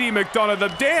 JD McDonagh, the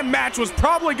damn match was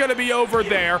probably going to be over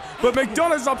there, but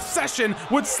McDonagh's obsession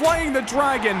with slaying the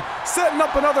dragon, setting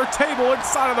up another table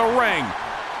inside of the ring.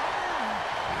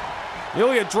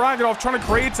 Ilja Dragunov trying to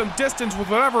create some distance with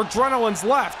whatever adrenaline's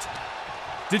left.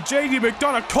 Did JD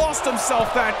McDonagh cost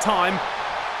himself that time?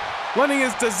 Letting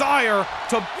his desire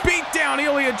to beat down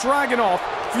Ilja Dragunov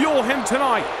fuel him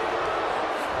tonight.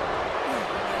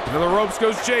 Into the ropes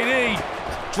goes JD.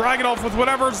 Dragunov with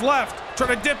whatever's left,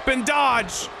 trying to dip and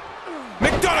dodge.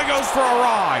 McDonagh goes for a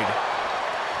ride.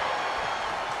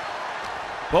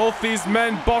 Both these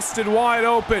men busted wide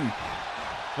open.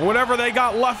 And whatever they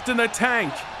got left in the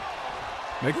tank.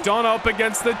 McDonagh up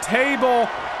against the table.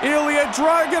 Ilja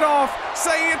Dragunov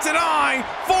saying it's an eye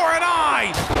for an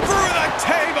eye. Through the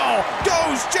table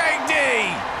goes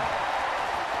JD.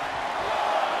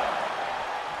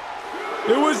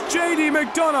 It was JD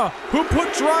McDonagh who put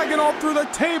Dragunov through the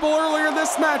table earlier in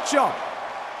this matchup.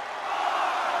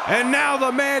 And now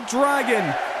the Mad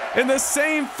Dragon, in the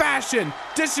same fashion,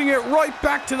 dishing it right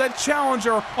back to the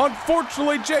challenger.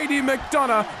 Unfortunately, JD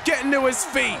McDonagh getting to his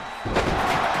feet.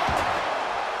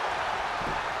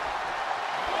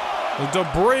 The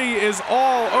debris is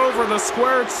all over the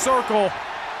squared circle,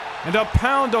 and a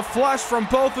pound of flesh from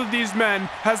both of these men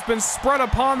has been spread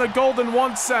upon the Golden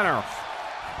One Center.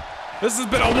 This has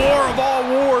been a war of all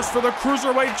wars for the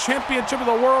Cruiserweight Championship of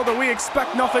the world, and we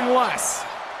expect nothing less.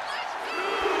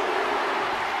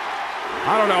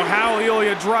 I don't know how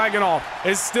Ilja Dragunov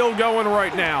is still going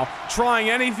right now,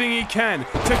 trying anything he can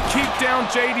to keep down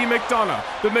JD McDonagh.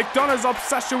 But McDonagh's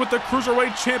obsession with the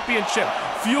Cruiserweight Championship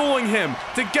fueling him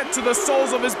to get to the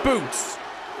soles of his boots.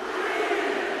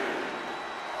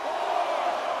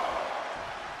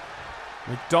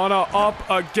 McDonagh up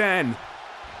again.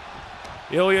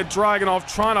 Ilja Dragunov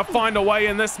trying to find a way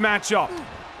in this matchup.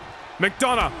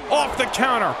 McDonagh off the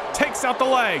counter, takes out the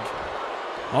leg.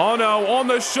 Oh no, on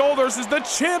the shoulders is the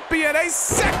champion, a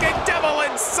second devil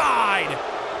inside.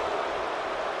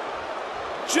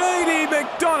 JD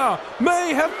McDonagh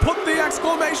may have put the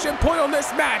exclamation point on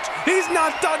this match. He's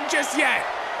not done just yet.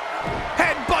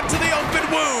 Headbutt to the open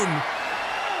wound.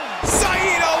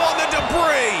 Saito on the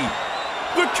debris.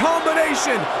 The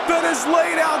combination that has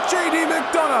laid out JD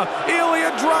McDonagh,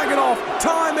 Ilja Dragunov,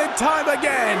 time and time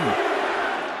again.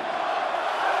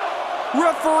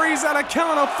 Referees at a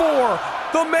count of 4.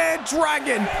 The Mad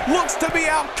Dragon looks to be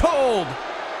out cold.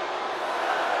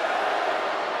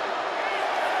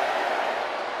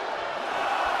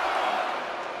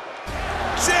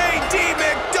 JD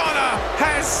McDonagh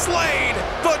has slayed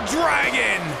the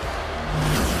dragon.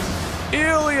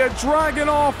 Ilja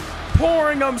Dragunov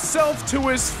pouring himself to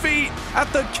his feet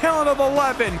at the count of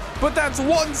 11, but that's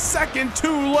 1 second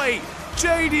too late.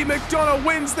 JD McDonagh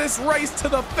wins this race to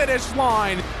the finish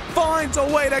line, finds a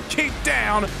way to keep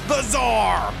down the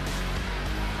Tsar.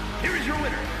 Here is your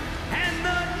winner, and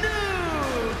the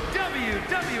new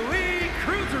WWE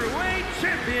Cruiserweight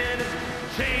Champion,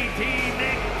 JD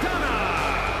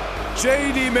McDonagh.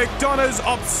 JD McDonagh's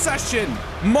obsession,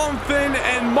 month in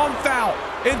and month out,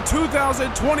 in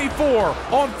 2024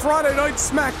 on Friday Night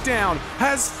SmackDown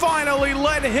has finally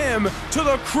led him to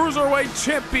the Cruiserweight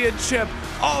Championship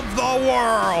of the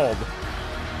world.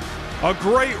 A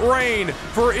great reign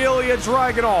for Ilja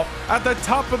Dragunov at the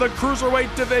top of the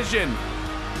Cruiserweight division.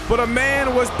 But a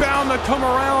man was bound to come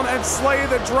around and slay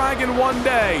the dragon one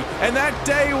day, and that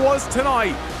day was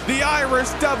tonight. The Irish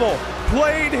Devil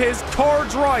played his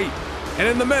cards right, and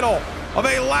in the middle of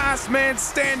a last man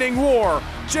standing war,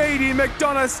 JD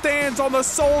McDonagh stands on the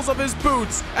soles of his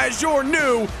boots as your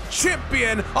new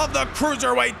champion of the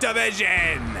Cruiserweight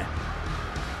division.